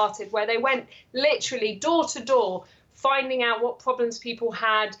investigation started, where they went literally door to door, finding out what problems people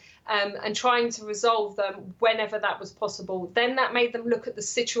had and trying to resolve them whenever that was possible. Then that made them look at the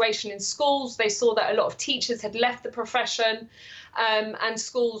situation in schools. They saw that a lot of teachers had left the profession, and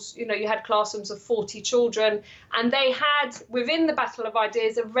schools, you had classrooms of 40 children, and they had, within the Battle of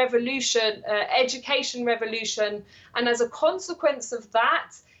Ideas, a revolution, education revolution. And as a consequence of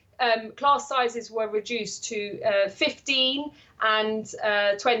that, class sizes were reduced to 15 and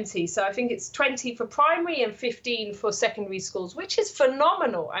 20. So I think it's 20 for primary and 15 for secondary schools, which is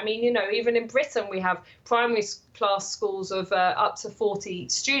phenomenal. I mean, even in Britain, we have primary class schools of up to 40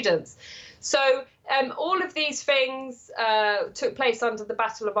 students. So all of these things took place under the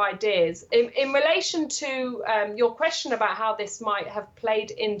Battle of Ideas. In relation to your question about how this might have played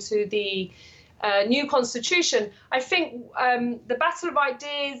into the new constitution, I think the Battle of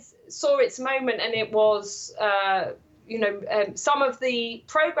Ideas saw its moment, and it was, some of the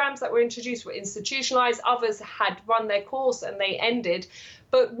programs that were introduced were institutionalized, others had run their course and they ended.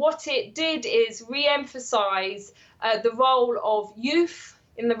 But what it did is re-emphasize the role of youth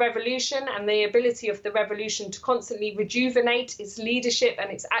in the revolution and the ability of the revolution to constantly rejuvenate its leadership and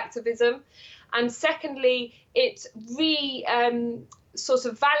its activism. And secondly, it sort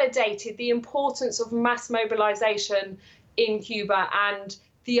of validated the importance of mass mobilization in Cuba and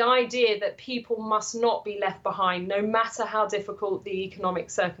the idea that people must not be left behind, no matter how difficult the economic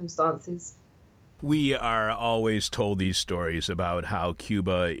circumstances. We are always told these stories about how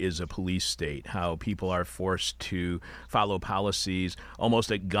Cuba is a police state, how people are forced to follow policies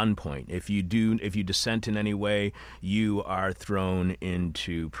almost at gunpoint. If you dissent in any way, you are thrown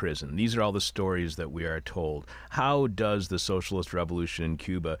into prison. These are all the stories that we are told. How does the socialist revolution in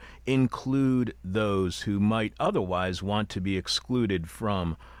Cuba include those who might otherwise want to be excluded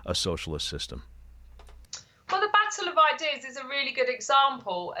from a socialist system? Well, the Battle of Ideas is a really good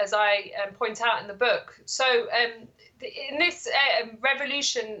example, as I point out in the book. So in this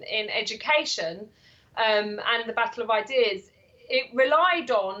revolution in education and the Battle of Ideas, it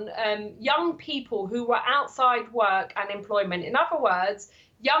relied on young people who were outside work and employment. In other words,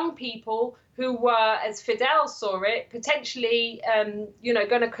 young people who were, as Fidel saw it, potentially,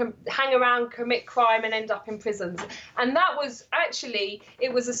 going to hang around, commit crime and end up in prisons. And that was actually,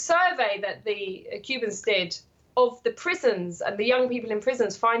 it was a survey that the Cubans did of the prisons and the young people in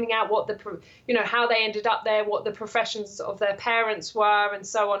prisons, finding out what how they ended up there, what the professions of their parents were, and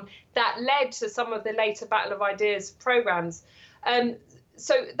so on. That led to some of the later Battle of Ideas programs.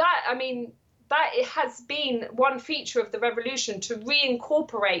 So that it has been one feature of the revolution to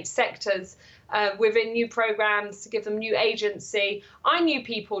reincorporate sectors within new programs, to give them new agency. I knew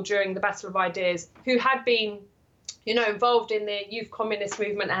people during the Battle of Ideas who had been involved in the youth communist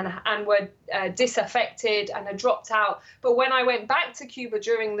movement and were disaffected and had dropped out. But when I went back to Cuba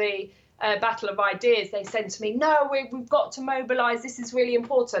during the Battle of Ideas, they said to me, no, we've got to mobilize. This is really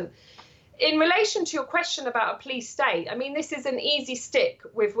important. In relation to your question about a police state, I mean, this is an easy stick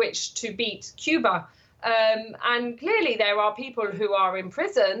with which to beat Cuba. And clearly there are people who are in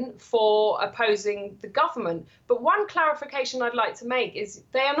prison for opposing the government. But one clarification I'd like to make is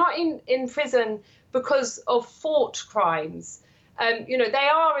they are not in prison because of thought crimes. They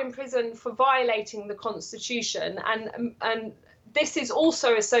are in prison for violating the Constitution. And this is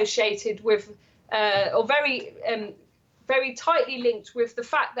also associated with, or very tightly linked with the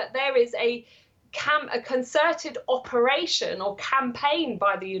fact that there is a concerted operation or campaign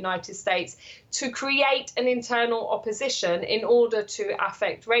by the United States to create an internal opposition in order to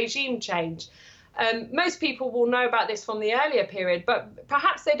affect regime change. Most people will know about this from the earlier period, but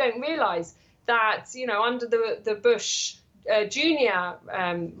perhaps they don't realize that, under the Bush Jr.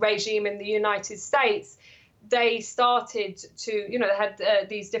 Regime in the United States, they started to, they had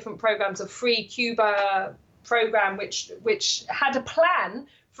these different programs of Free Cuba program, which had a plan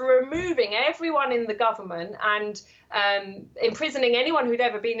for removing everyone in the government and imprisoning anyone who'd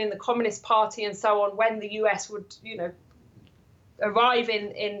ever been in the Communist Party and so on when the US would, arrive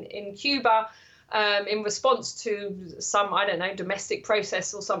in Cuba in response to some, domestic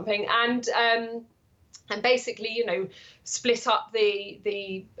process or something. And basically, split up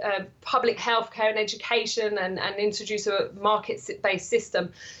the public health care and education and introduce a market-based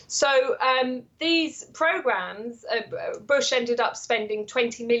system. So these programs, Bush ended up spending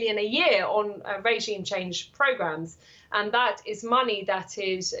 $20 million a year on regime change programs. And that is money that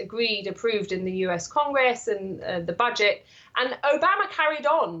is approved in the US Congress and the budget. And Obama carried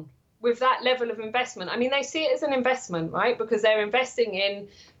on with that level of investment. I mean, they see it as an investment, right? Because they're investing in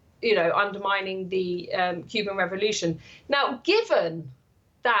undermining the Cuban Revolution. Now, given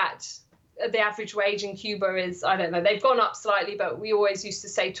that the average wage in Cuba is, they've gone up slightly, but we always used to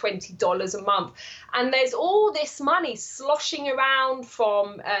say $20 a month. And there's all this money sloshing around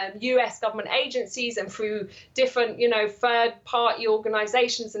from US government agencies and through different, third-party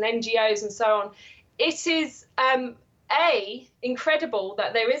organizations and NGOs and so on. It is, incredible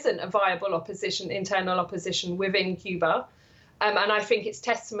that there isn't a viable internal opposition within Cuba. And I think it's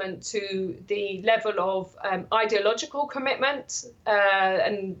testament to the level of ideological commitment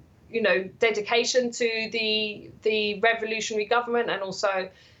and dedication to the revolutionary government and also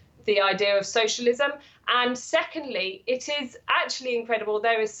the idea of socialism. And secondly, it is actually incredible.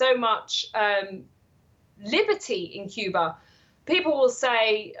 There is so much liberty in Cuba. People will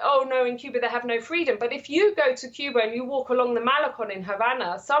say, oh, no, in Cuba they have no freedom. But if you go to Cuba and you walk along the Malecon in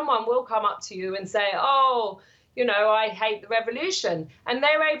Havana, someone will come up to you and say, oh, I hate the revolution. And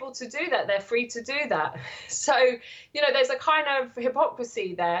they're able to do that. They're free to do that. So, there's a kind of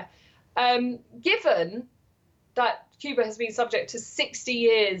hypocrisy there. Given that Cuba has been subject to 60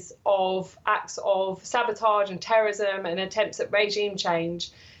 years of acts of sabotage and terrorism and attempts at regime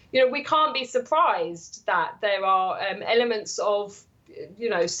change, we can't be surprised that there are elements of,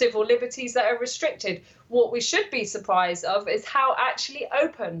 civil liberties that are restricted. What we should be surprised of is how actually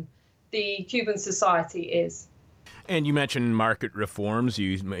open the Cuban society is. And you mentioned market reforms.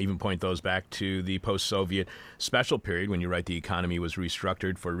 You even point those back to the post-Soviet special period when you write the economy was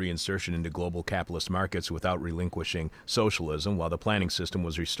restructured for reinsertion into global capitalist markets without relinquishing socialism, while the planning system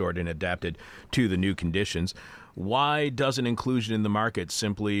was restored and adapted to the new conditions. Why doesn't inclusion in the market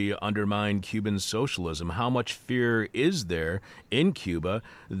simply undermine Cuban socialism? How much fear is there in Cuba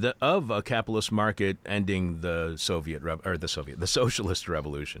of a capitalist market ending the socialist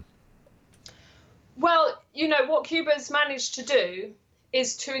revolution? Well, what Cuba's managed to do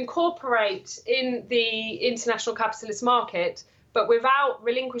is to incorporate in the international capitalist market, but without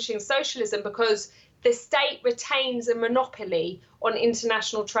relinquishing socialism, because the state retains a monopoly on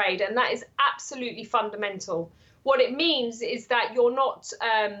international trade, and that is absolutely fundamental. What it means is that you're not,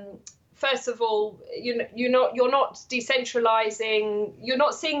 first of all, you're not decentralizing. You're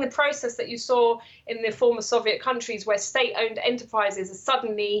not seeing the process that you saw in the former Soviet countries, where state-owned enterprises are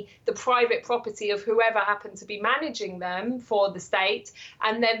suddenly the private property of whoever happened to be managing them for the state,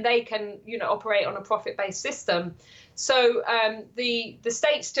 and then they can, operate on a profit-based system. So the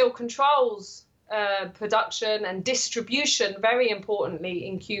state still controls production and distribution, very importantly,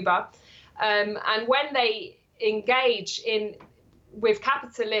 in Cuba, and when they engage with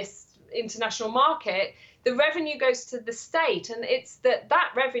capitalist international market, the revenue goes to the state, and it's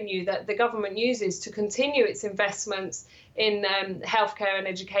that revenue that the government uses to continue its investments in healthcare and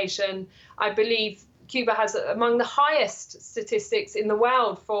education. I believe Cuba has among the highest statistics in the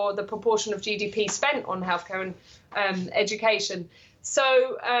world for the proportion of GDP spent on healthcare and education.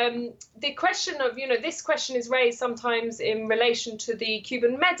 So the question of, this question is raised sometimes in relation to the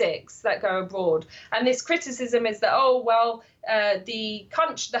Cuban medics that go abroad. And this criticism is that, the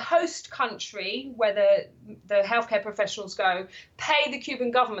host country where the healthcare professionals go pay the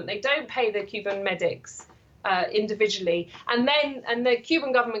Cuban government. They don't pay the Cuban medics individually. And the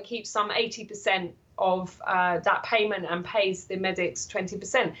Cuban government keeps some 80% of that payment and pays the medics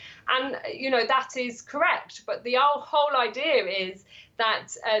 20%. And, that is correct. But the whole idea is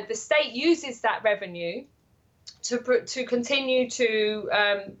that the state uses that revenue to continue to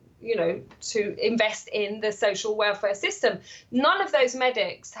invest in the social welfare system. None of those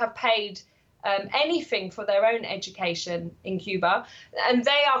medics have paid anything for their own education in Cuba, and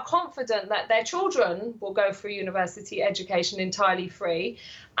they are confident that their children will go through university education entirely free.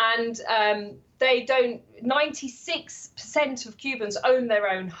 And 96% of Cubans own their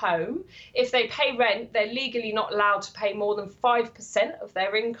own home. If they pay rent, they're legally not allowed to pay more than 5% of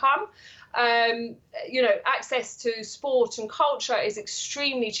their income. Access to sport and culture is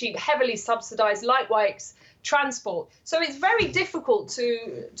extremely cheap, heavily subsidized, likewise transport. So it's very difficult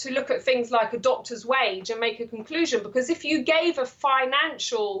to look at things like a doctor's wage and make a conclusion, because if you gave a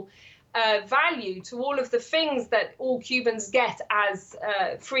financial value to all of the things that all Cubans get as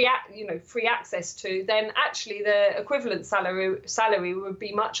free access to, then actually the equivalent salary would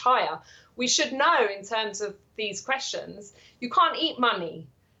be much higher. We should know, in terms of these questions, you can't eat money.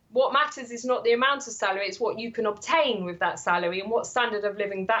 What matters is not the amount of salary, it's what you can obtain with that salary and what standard of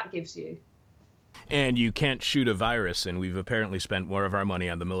living that gives you. And you can't shoot a virus, and we've apparently spent more of our money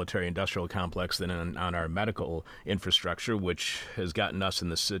on the military-industrial complex than on our medical infrastructure, which has gotten us in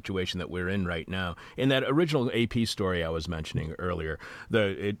the situation that we're in right now. In that original AP story I was mentioning earlier,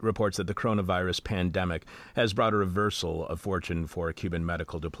 it reports that the coronavirus pandemic has brought a reversal of fortune for Cuban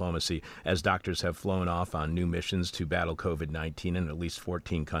medical diplomacy, as doctors have flown off on new missions to battle COVID-19 in at least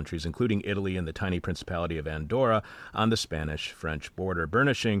 14 countries, including Italy and the tiny Principality of Andorra on the Spanish-French border,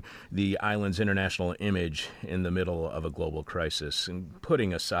 burnishing the island's international international image in the middle of a global crisis, and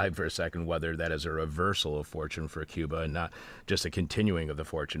putting aside for a second whether that is a reversal of fortune for Cuba and not just a continuing of the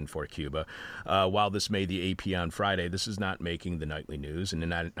fortune for Cuba. While this made the AP on Friday, this is not making the nightly news,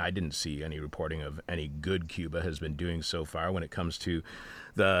 and I didn't see any reporting of any good Cuba has been doing so far when it comes to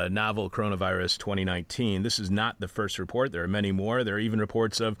the novel coronavirus 2019. This is not the first report. There are many more. There are even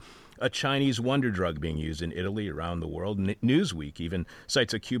reports of a Chinese wonder drug being used in Italy, around the world. Newsweek even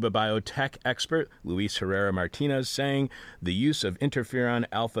cites a Cuba biotech expert, Luis Herrera Martinez, saying the use of interferon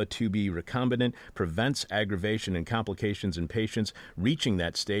alpha-2b recombinant prevents aggravation and complications in patients reaching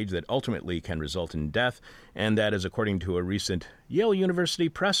that stage that ultimately can result in death. And that is according to a recent Yale University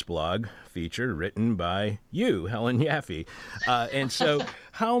press blog feature written by you, Helen Yaffe. And so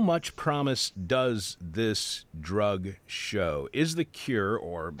how much promise does this drug show? Is the cure,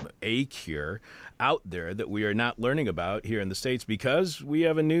 or a cure, out there that we are not learning about here in the States because we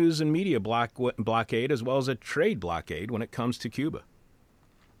have a news and media blockade as well as a trade blockade when it comes to Cuba?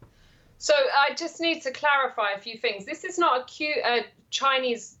 So I just need to clarify a few things. This is not a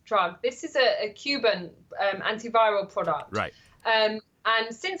Chinese drug. This is a Cuban antiviral product. Right.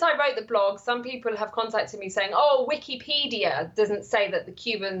 And since I wrote the blog, some people have contacted me saying, oh, Wikipedia doesn't say that the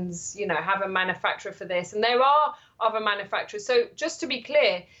Cubans, have a manufacturer for this. And there are other manufacturers. So just to be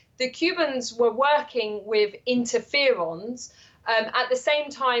clear, the Cubans were working with interferons at the same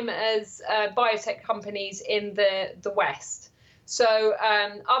time as biotech companies in the West. So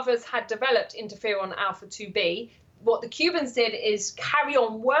others had developed interferon alpha-2b. What the Cubans did is carry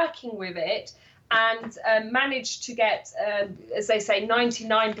on working with it and managed to get, as they say,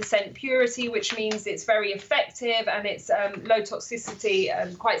 99% purity, which means it's very effective and it's low toxicity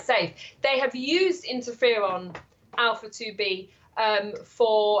and quite safe. They have used interferon alpha-2b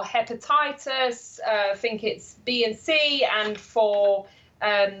for hepatitis, I think it's B and C, and for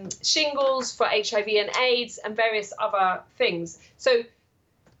shingles, for HIV and AIDS, and various other things. So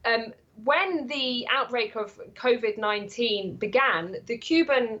when the outbreak of COVID-19 began,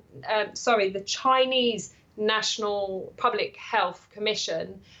 the Chinese National Public Health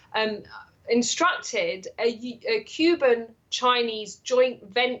Commission instructed a Cuban-Chinese joint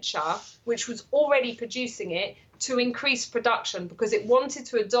venture, which was already producing it, to increase production because it wanted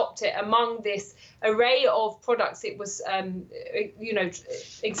to adopt it among this array of products it was,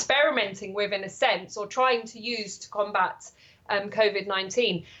 experimenting with in a sense, or trying to use to combat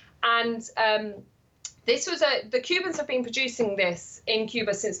COVID-19. And this was the Cubans have been producing this in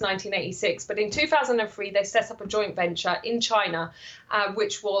Cuba since 1986, but in 2003 they set up a joint venture in China,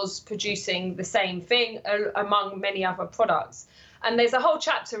 which was producing the same thing among many other products. And there's a whole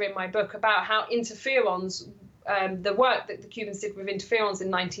chapter in my book about how interferons, the work that the Cubans did with interferons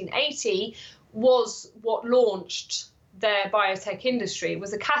in 1980 was what launched their biotech industry. It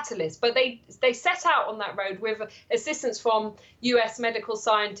was a catalyst, but they set out on that road with assistance from US medical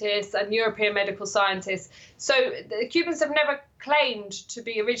scientists and European medical scientists. So the Cubans have never claimed to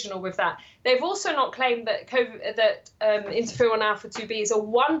be original with that. They've also not claimed that interferon alpha-2b is a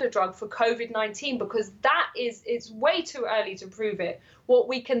wonder drug for COVID-19 because it's way too early to prove it. What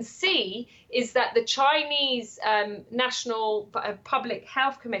we can see is that the Chinese National Public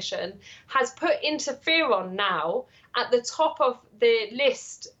Health Commission has put interferon now at the top of the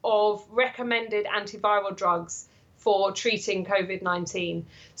list of recommended antiviral drugs for treating COVID-19.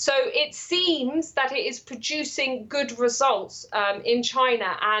 So it seems that it is producing good results in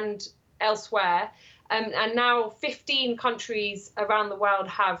China and elsewhere. And now 15 countries around the world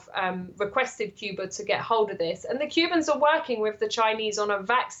have requested Cuba to get hold of this. And the Cubans are working with the Chinese on a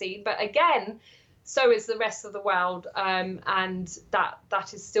vaccine. But again, so is the rest of the world. And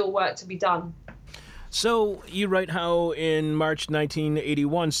that is still work to be done. So you write how in March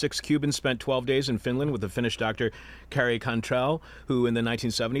 1981, 6 Cubans spent 12 days in Finland with the Finnish doctor Kari Cantrell, who in the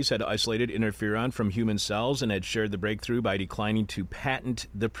 1970s had isolated interferon from human cells and had shared the breakthrough by declining to patent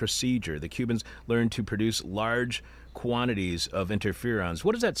the procedure. The Cubans learned to produce large quantities of interferons.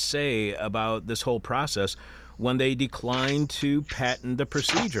 What does that say about this whole process when they declined to patent the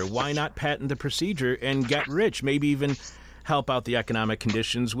procedure? Why not patent the procedure and get rich, maybe even help out the economic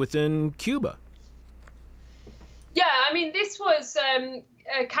conditions within Cuba? Yeah, I mean, this was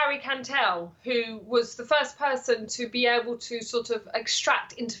Kari Cantrell, who was the first person to be able to sort of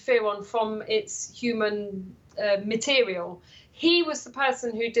extract interferon from its human material. He was the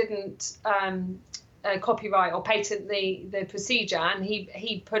person who didn't copyright or patent the procedure, and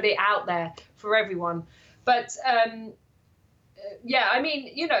he put it out there for everyone. But yeah, I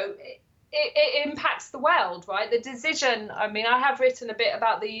mean, it impacts the world, right? The decision, I mean, I have written a bit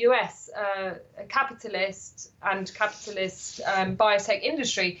about the US capitalist biotech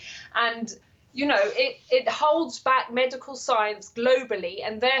industry. And, it holds back medical science globally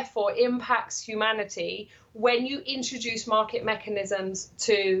and therefore impacts humanity when you introduce market mechanisms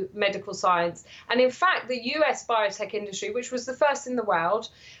to medical science. And in fact, the US biotech industry, which was the first in the world,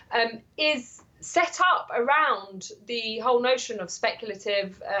 is set up around the whole notion of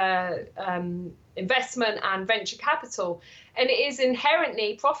speculative investment and venture capital. And it is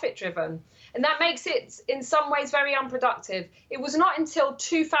inherently profit driven. And that makes it, in some ways, very unproductive. It was not until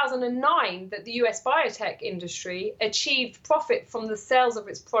 2009 that the US biotech industry achieved profit from the sales of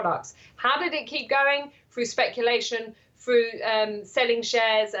its products. How did it keep going? Through speculation, through selling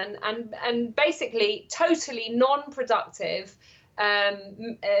shares, and basically totally non-productive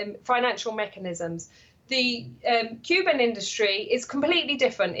financial mechanisms. The Cuban industry is completely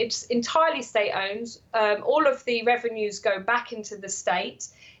different. It's entirely state-owned. All of the revenues go back into the state.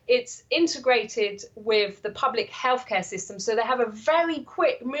 It's integrated with the public healthcare system, so they have a very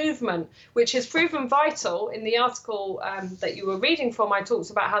quick movement, which has proven vital. In the article that you were reading from, I talked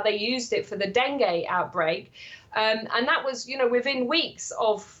about how they used it for the dengue outbreak. And that was, within weeks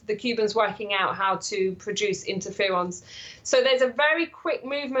of the Cubans working out how to produce interferons. So there's a very quick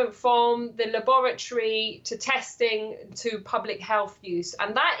movement from the laboratory to testing to public health use.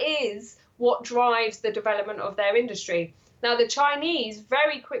 And that is what drives the development of their industry. Now, the Chinese,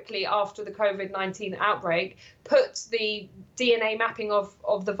 very quickly after the COVID-19 outbreak, put the DNA mapping of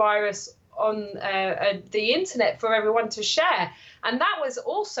the virus on the internet for everyone to share. And that was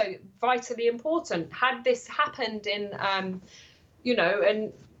also vitally important. Had this happened in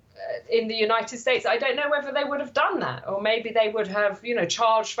the United States, I don't know whether they would have done that, or maybe they would have,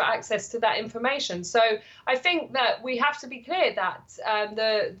 charged for access to that information. So I think that we have to be clear that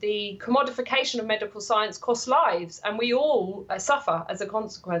the commodification of medical science costs lives, and we all suffer as a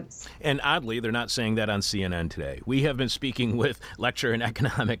consequence. And oddly, they're not saying that on CNN today. We have been speaking with lecturer in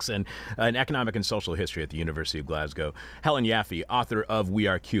economics and economic and social history at the University of Glasgow, Helen Yaffe, author of We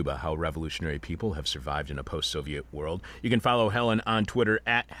Are Cuba, How Revolutionary People Have Survived in a Post-Soviet World. You can follow Helen on Twitter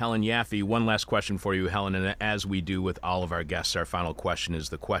at Helen Yaffe. One last question for you, Helen, and as we do with all of our guests, our final question is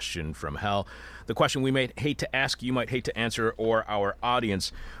the question from hell. The question we might hate to ask, you might hate to answer, or our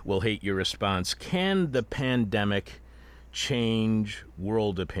audience will hate your response. Can the pandemic change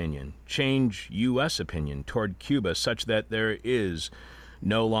world opinion, change U.S. opinion toward Cuba such that there is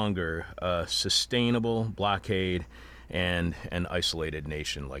no longer a sustainable blockade and an isolated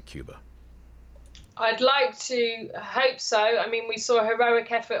nation like Cuba? I'd like to hope so. I mean, we saw a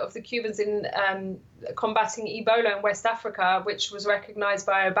heroic effort of the Cubans in combating Ebola in West Africa, which was recognized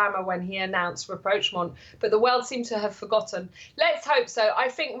by Obama when he announced rapprochement. But the world seemed to have forgotten. Let's hope so. I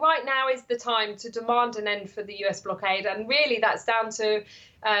think right now is the time to demand an end for the US blockade. And really, that's down to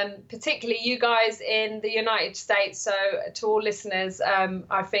particularly you guys in the United States. So to all listeners,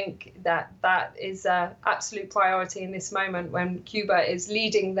 I think that is an absolute priority in this moment when Cuba is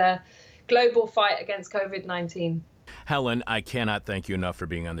leading the global fight against COVID-19. Helen, I cannot thank you enough for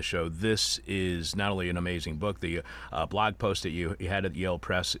being on the show. This is not only an amazing book, the blog post that you had at Yale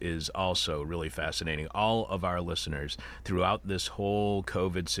Press is also really fascinating. All of our listeners throughout this whole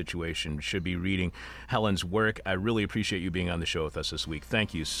COVID situation should be reading Helen's work. I really appreciate you being on the show with us this week.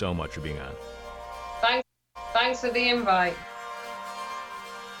 Thank you so much for being on. Thanks for the invite.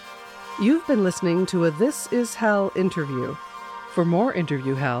 You've been listening to a This Is Hell interview. For more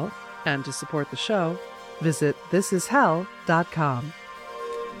interview hell, and to support the show, visit thisishell.com.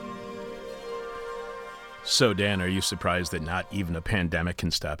 So, Dan, are you surprised that not even a pandemic can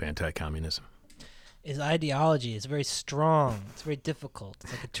stop anti-communism? His ideology is very strong. It's very difficult.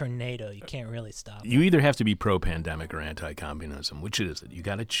 It's like a tornado. You can't really stop it. You either have to be pro-pandemic or anti-communism. Which is it? You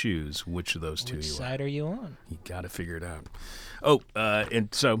got to choose which of those two you are. Which side are you on? You got to figure it out. Oh, and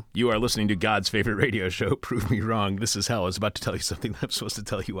so you are listening to God's favorite radio show, Prove Me Wrong. This is Hell. I was about to tell you something that I'm supposed to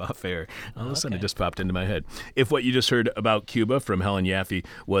tell you off air. All of a sudden, it just popped into my head. If what you just heard about Cuba from Helen Yaffe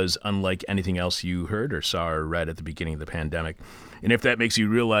was unlike anything else you heard or saw or read at the beginning of the pandemic, and if that makes you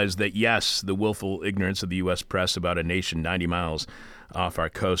realize that, yes, the willful ignorance of the U.S. press about a nation 90 miles off our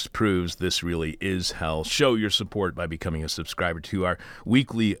coast proves this really is hell, show your support by becoming a subscriber to our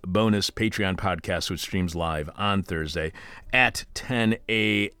weekly bonus Patreon podcast, which streams live on Thursday at 10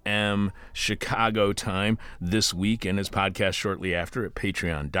 a.m. Chicago time this week, and is podcast shortly after at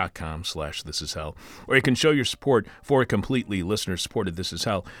patreon.com/thisishell. Or you can show your support for a completely listener-supported This Is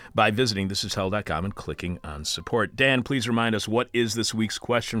Hell by visiting thisishell.com and clicking on support. Dan, please remind us, what is this week's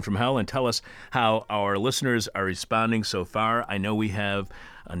question from hell, and tell us how our listeners are responding so far. I know we have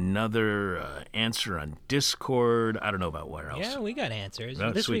another answer on Discord. I don't know about where else. Yeah, we got answers.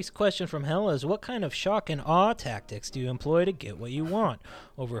 Oh, This sweet. week's question from Hell is, what kind of shock and awe tactics do you employ to get what you want?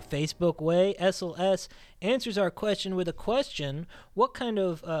 Over Facebook Way, SLS answers our question with a question. What kind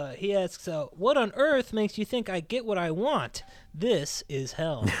of, he asks, what on earth makes you think I get what I want? This is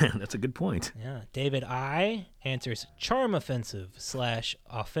Hell. That's a good point. Yeah. David I answers charm offensive /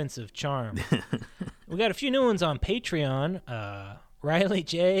 offensive charm. We got a few new ones on Patreon. Riley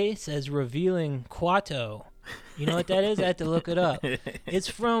J says revealing Quato. You know what that is? I had to look it up. It's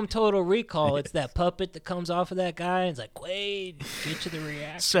from Total Recall. It's that puppet that comes off of that guy. And it's like, Quaid, get to the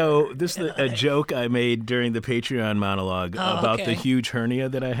reactor. So this is a joke I made during the Patreon monologue about the huge hernia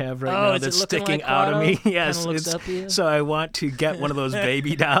that I have right now is it that's looking sticking like out of me. Quato? Yes. Kinda looks up at you? So I want to get one of those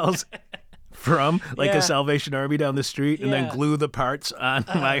baby dolls from Yeah. a Salvation Army down the street and then Yeah. glue the parts on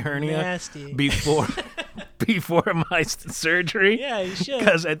my hernia nasty. before my surgery. Yeah, you should.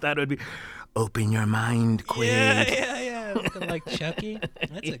 Because I thought it would be, open your mind, Quaid. Yeah. Looking like Chucky.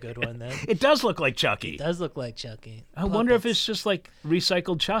 That's a good one, then. It does look like Chucky. It does look like Chucky. I wonder if Puppets. it's just like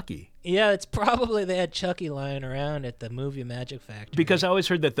recycled Chucky. Yeah, it's probably they had Chucky lying around at the movie Magic Factory. Because I always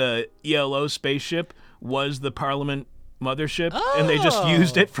heard that the ELO spaceship was the Parliament mothership, and they just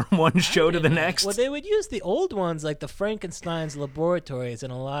used it from one show to the next. Well, they would use the old ones like the Frankenstein's laboratories in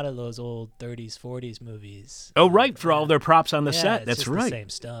a lot of those old 30s, 40s movies. Oh, right, for all their props on the Yeah, set. it's That's just right. the same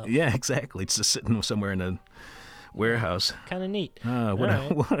stuff. Yeah, exactly. It's just sitting somewhere in a warehouse. Kind of neat.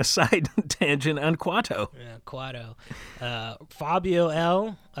 What a side tangent on Quato. Yeah, Quato. Fabio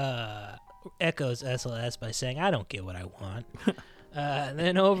L. Echoes SLS by saying, I don't get what I want. And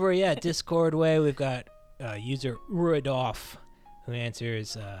then over, Discord way, we've got user Uradolf, who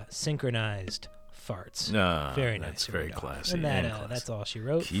answers synchronized farts. Very nice. That's very Uradolf. classy. And and classy. that's all she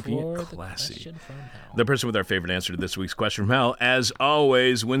wrote Keeping for it the classy. question from Hell. The person with our favorite answer to this week's question from Hell, as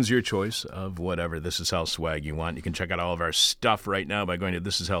always, wins your choice of whatever This Is Hell swag you want. You can check out all of our stuff right now by going to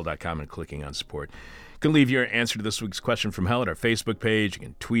thisishell.com and clicking on support. You can leave your answer to this week's question from Hell at our Facebook page. You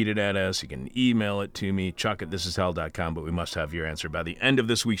can tweet it at us. You can email it to me, chuck at thisishell.com, but we must have your answer by the end of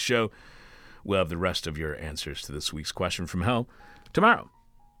this week's show. We'll have the rest of your answers to this week's question from Hell tomorrow.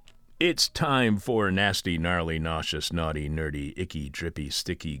 It's time for nasty, gnarly, nauseous, naughty, nerdy, icky, drippy,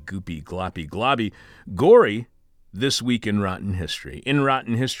 sticky, goopy, gloppy, globby, gory, This Week in Rotten History. In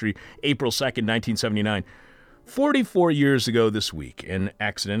Rotten History, April 2nd, 1979. 44 years ago this week, an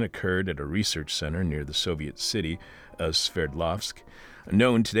accident occurred at a research center near the Soviet city of Sverdlovsk,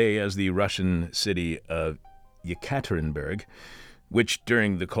 known today as the Russian city of Yekaterinburg, which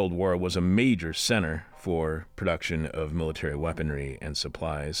during the Cold War was a major center for production of military weaponry and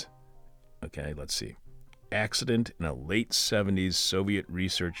supplies. Okay, let's see. Accident in a late 70s Soviet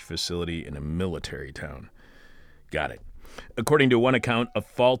research facility in a military town. Got it. According to one account, a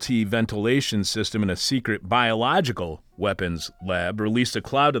faulty ventilation system in a secret biological weapons lab released a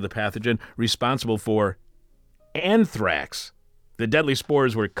cloud of the pathogen responsible for anthrax. The deadly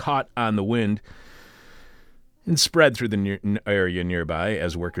spores were caught on the wind and spread through the area nearby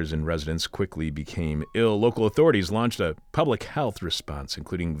as workers and residents quickly became ill. Local authorities launched a public health response,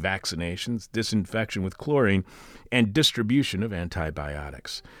 including vaccinations, disinfection with chlorine, and distribution of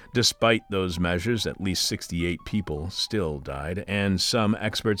antibiotics. Despite those measures, at least 68 people still died, and some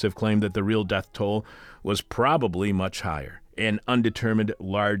experts have claimed that the real death toll was probably much higher. An undetermined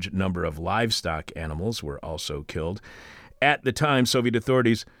large number of livestock animals were also killed. At the time, Soviet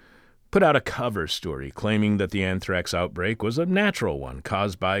authorities put out a cover story claiming that the anthrax outbreak was a natural one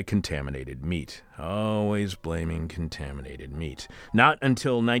caused by contaminated meat. Always blaming contaminated meat. Not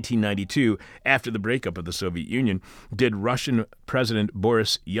until 1992, after the breakup of the Soviet Union, did Russian President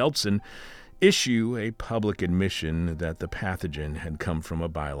Boris Yeltsin issue a public admission that the pathogen had come from a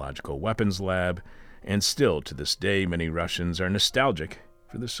biological weapons lab, and still to this day many Russians are nostalgic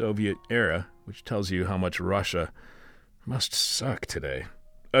for the Soviet era, which tells you how much Russia must suck today.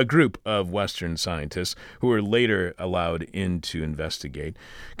 A group of Western scientists, who were later allowed in to investigate,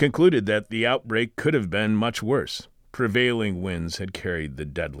 concluded that the outbreak could have been much worse. Prevailing winds had carried the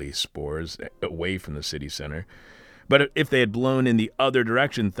deadly spores away from the city center, but if they had blown in the other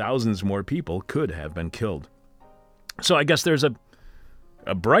direction, thousands more people could have been killed. So I guess there's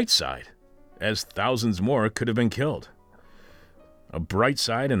a bright side, as thousands more could have been killed. A bright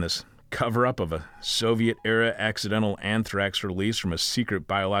side in this cover-up of a Soviet-era accidental anthrax release from a secret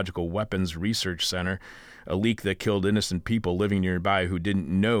biological weapons research center, a leak that killed innocent people living nearby who didn't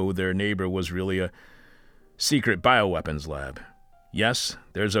know their neighbor was really a secret bioweapons lab. Yes,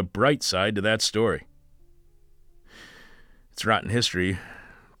 there's a bright side to that story. It's rotten history,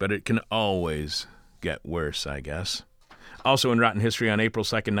 but it can always get worse, I guess. Also in Rotten History, on April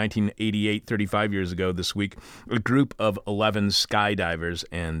 2nd, 1988, 35 years ago this week, a group of 11 skydivers,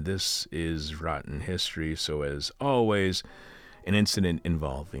 and this is Rotten History, so as always, an incident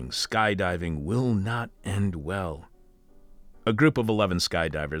involving skydiving will not end well. A group of 11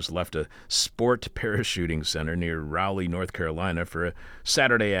 skydivers left a sport parachuting center near Raleigh, North Carolina for a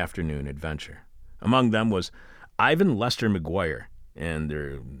Saturday afternoon adventure. Among them was Ivan Lester McGuire, and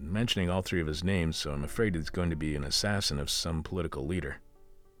they're mentioning all three of his names, so I'm afraid it's going to be an assassin of some political leader.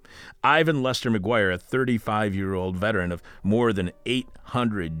 Ivan Lester McGuire, a 35-year-old veteran of more than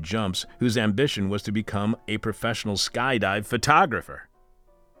 800 jumps, whose ambition was to become a professional skydive photographer.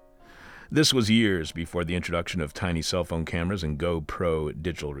 This was years before the introduction of tiny cell phone cameras and GoPro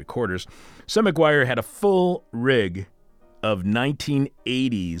digital recorders, so McGuire had a full rig of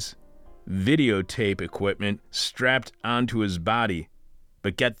 1980s videotape equipment strapped onto his body.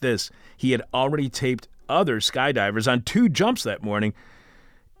 But get this, he had already taped other skydivers on 2 jumps that morning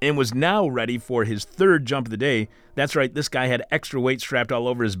and was now ready for his 3rd jump of the day. That's right, this guy had extra weight strapped all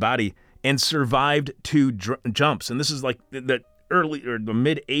over his body and survived 2 jumps. And this is like the early or the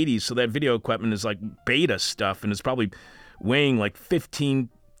mid 80s, so that video equipment is like beta stuff, and it's probably weighing like 15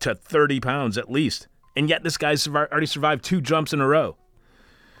 to 30 pounds at least. And yet this guy's already survived 2 jumps in a row.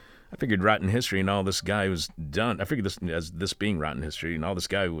 I figured Rotten History and all this guy was done. I figured this as this being Rotten History and all this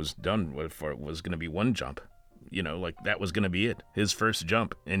guy was done for was going to be 1 jump. You know, like that was going to be it. His first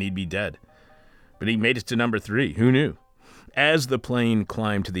jump, and he'd be dead. But he made it to number 3. Who knew? As the plane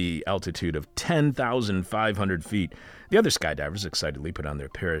climbed to the altitude of 10,500 feet, the other skydivers excitedly put on their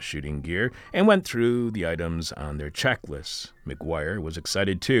parachuting gear and went through the items on their checklists. McGuire was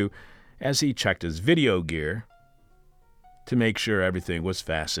excited too, as he checked his video gear to make sure everything was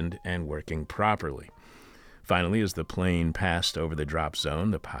fastened and working properly. Finally, as the plane passed over the drop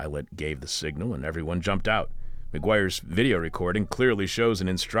zone, the pilot gave the signal and everyone jumped out. McGuire's video recording clearly shows an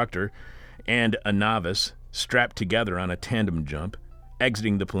instructor and a novice strapped together on a tandem jump,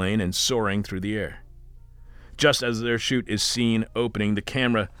 exiting the plane and soaring through the air. Just as their chute is seen opening, the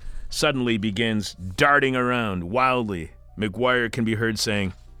camera suddenly begins darting around wildly. McGuire can be heard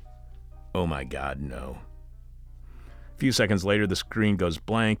saying, "Oh my God, no." A few seconds later, the screen goes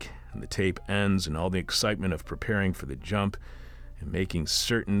blank, and the tape ends, and all the excitement of preparing for the jump and making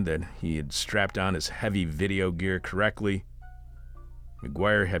certain that he had strapped on his heavy video gear correctly,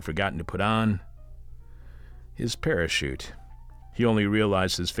 McGuire had forgotten to put on his parachute. He only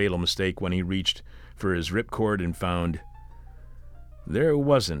realized his fatal mistake when he reached for his ripcord and found there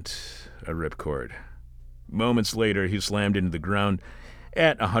wasn't a ripcord. Moments later, he slammed into the ground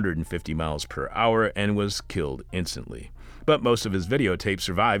at 150 miles per hour and was killed instantly. But most of his videotape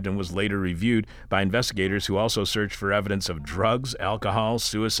survived and was later reviewed by investigators who also searched for evidence of drugs, alcohol,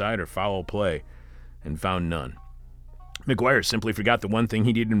 suicide, or foul play, and found none. McGuire simply forgot the one thing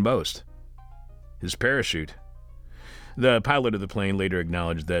he needed most: his parachute. The pilot of the plane later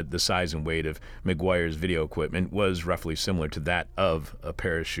acknowledged that the size and weight of McGuire's video equipment was roughly similar to that of a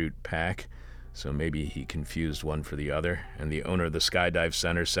parachute pack, so maybe he confused one for the other, and the owner of the skydive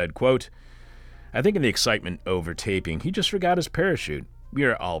center said, quote, "I think in the excitement over taping, he just forgot his parachute. We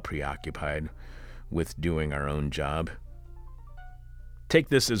are all preoccupied with doing our own job." Take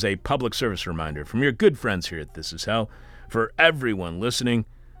this as a public service reminder from your good friends here at This Is Hell, for everyone listening,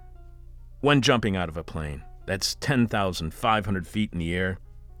 when jumping out of a plane that's 10,500 feet in the air,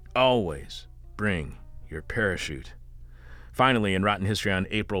 always bring your parachute. Finally, in Rotten History on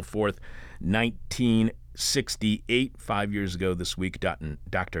April 4th, 1968, 5 years ago this week,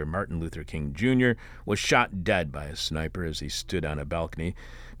 Dr. Martin Luther King Jr. was shot dead by a sniper as he stood on a balcony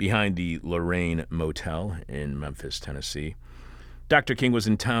behind the Lorraine Motel in Memphis, Tennessee. Dr. King was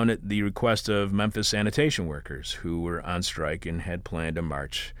in town at the request of Memphis sanitation workers who were on strike and had planned a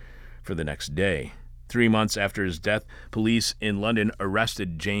march for the next day. 3 months after his death, police in London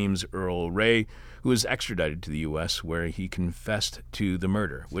arrested James Earl Ray, who was extradited to the U.S., where he confessed to the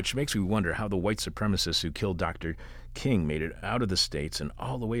murder, which makes me wonder how the white supremacists who killed Dr. King made it out of the States and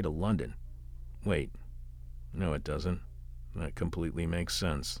all the way to London. Wait, no it doesn't. That completely makes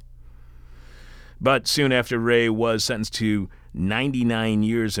sense. But soon after Ray was sentenced to 99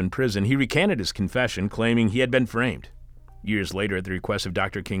 years in prison, he recanted his confession, claiming he had been framed. Years later, at the request of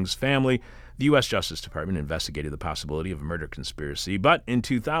Dr. King's family, the U.S. Justice Department investigated the possibility of a murder conspiracy, but in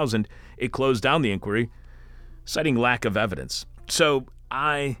 2000, it closed down the inquiry, citing lack of evidence. So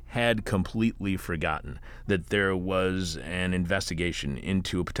I had completely forgotten that there was an investigation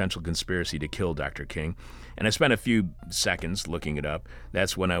into a potential conspiracy to kill Dr. King, and I spent a few seconds looking it up.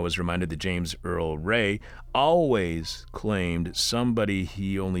 That's when I was reminded that James Earl Ray always claimed somebody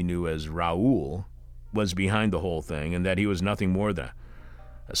he only knew as Raoul was behind the whole thing and that he was nothing more than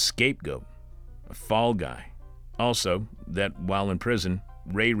a scapegoat, a fall guy. Also, that while in prison,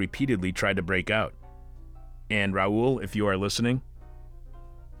 Ray repeatedly tried to break out. And Raul, if you are listening,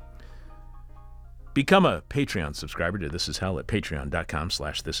 become a Patreon subscriber to This Is Hell at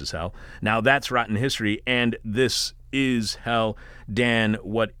patreon.com/thisishell. Now that's Rotten History, and This Is Hell. Dan,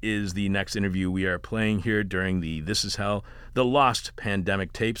 what is the next interview we are playing here during the This Is Hell, The Lost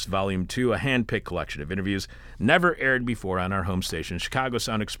Pandemic Tapes, Volume 2, a hand-picked collection of interviews never aired before on our home station, Chicago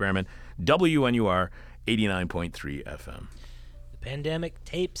Sound Experiment, WNUR 89.3 FM. The Pandemic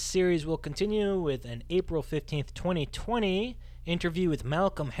Tapes series will continue with an April 15th, 2020 interview with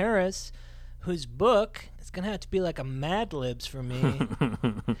Malcolm Harris, whose book is going to have to be like a Mad Libs for me.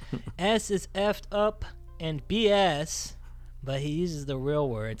 S is effed up and BS, but he uses the real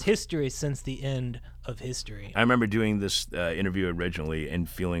words. History since the end of history. I remember doing this interview originally and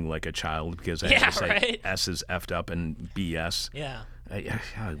feeling like a child because I had to say right? S is effed up and BS. Yeah.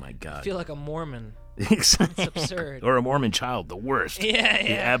 Oh, my God. I feel like a Mormon. Exactly. It's absurd. Or a Mormon child, the worst. Yeah.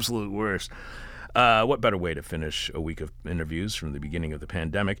 The absolute worst. What better way to finish a week of interviews from the beginning of the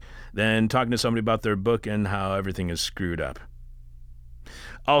pandemic than talking to somebody about their book and how everything is screwed up?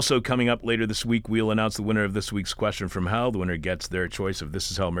 Also, coming up later this week, we'll announce the winner of this week's Question from Hell. The winner gets their choice of This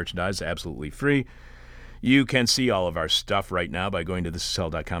Is Hell merchandise absolutely free. You can see all of our stuff right now by going to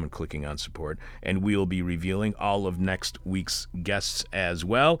thisishell.com and clicking on support. And we'll be revealing all of next week's guests as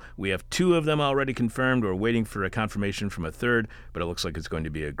well. We have 2 of them already confirmed. We're waiting for a confirmation from a third, but it looks like it's going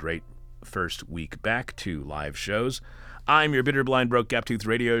to be a great first week back to live shows. I'm your bitter, blind, broke, gap-toothed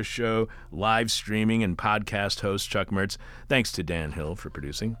radio show, live streaming and podcast host, Chuck Mertz. Thanks to Dan Hill for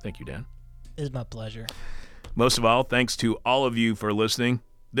producing. Thank you, Dan. It's my pleasure. Most of all, thanks to all of you for listening.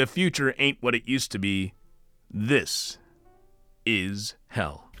 The future ain't what it used to be. This is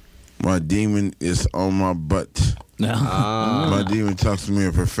hell. My demon is on my butt. My demon talks to me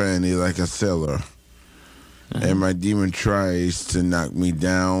in profanity like a sailor. And my demon tries to knock me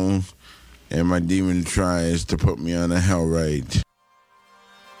down. And my demon tries to put me on a hell ride.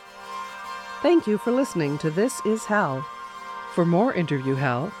 Thank you for listening to This Is Hell. For more interview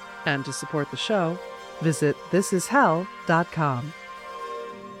hell and to support the show, visit thisishell.com.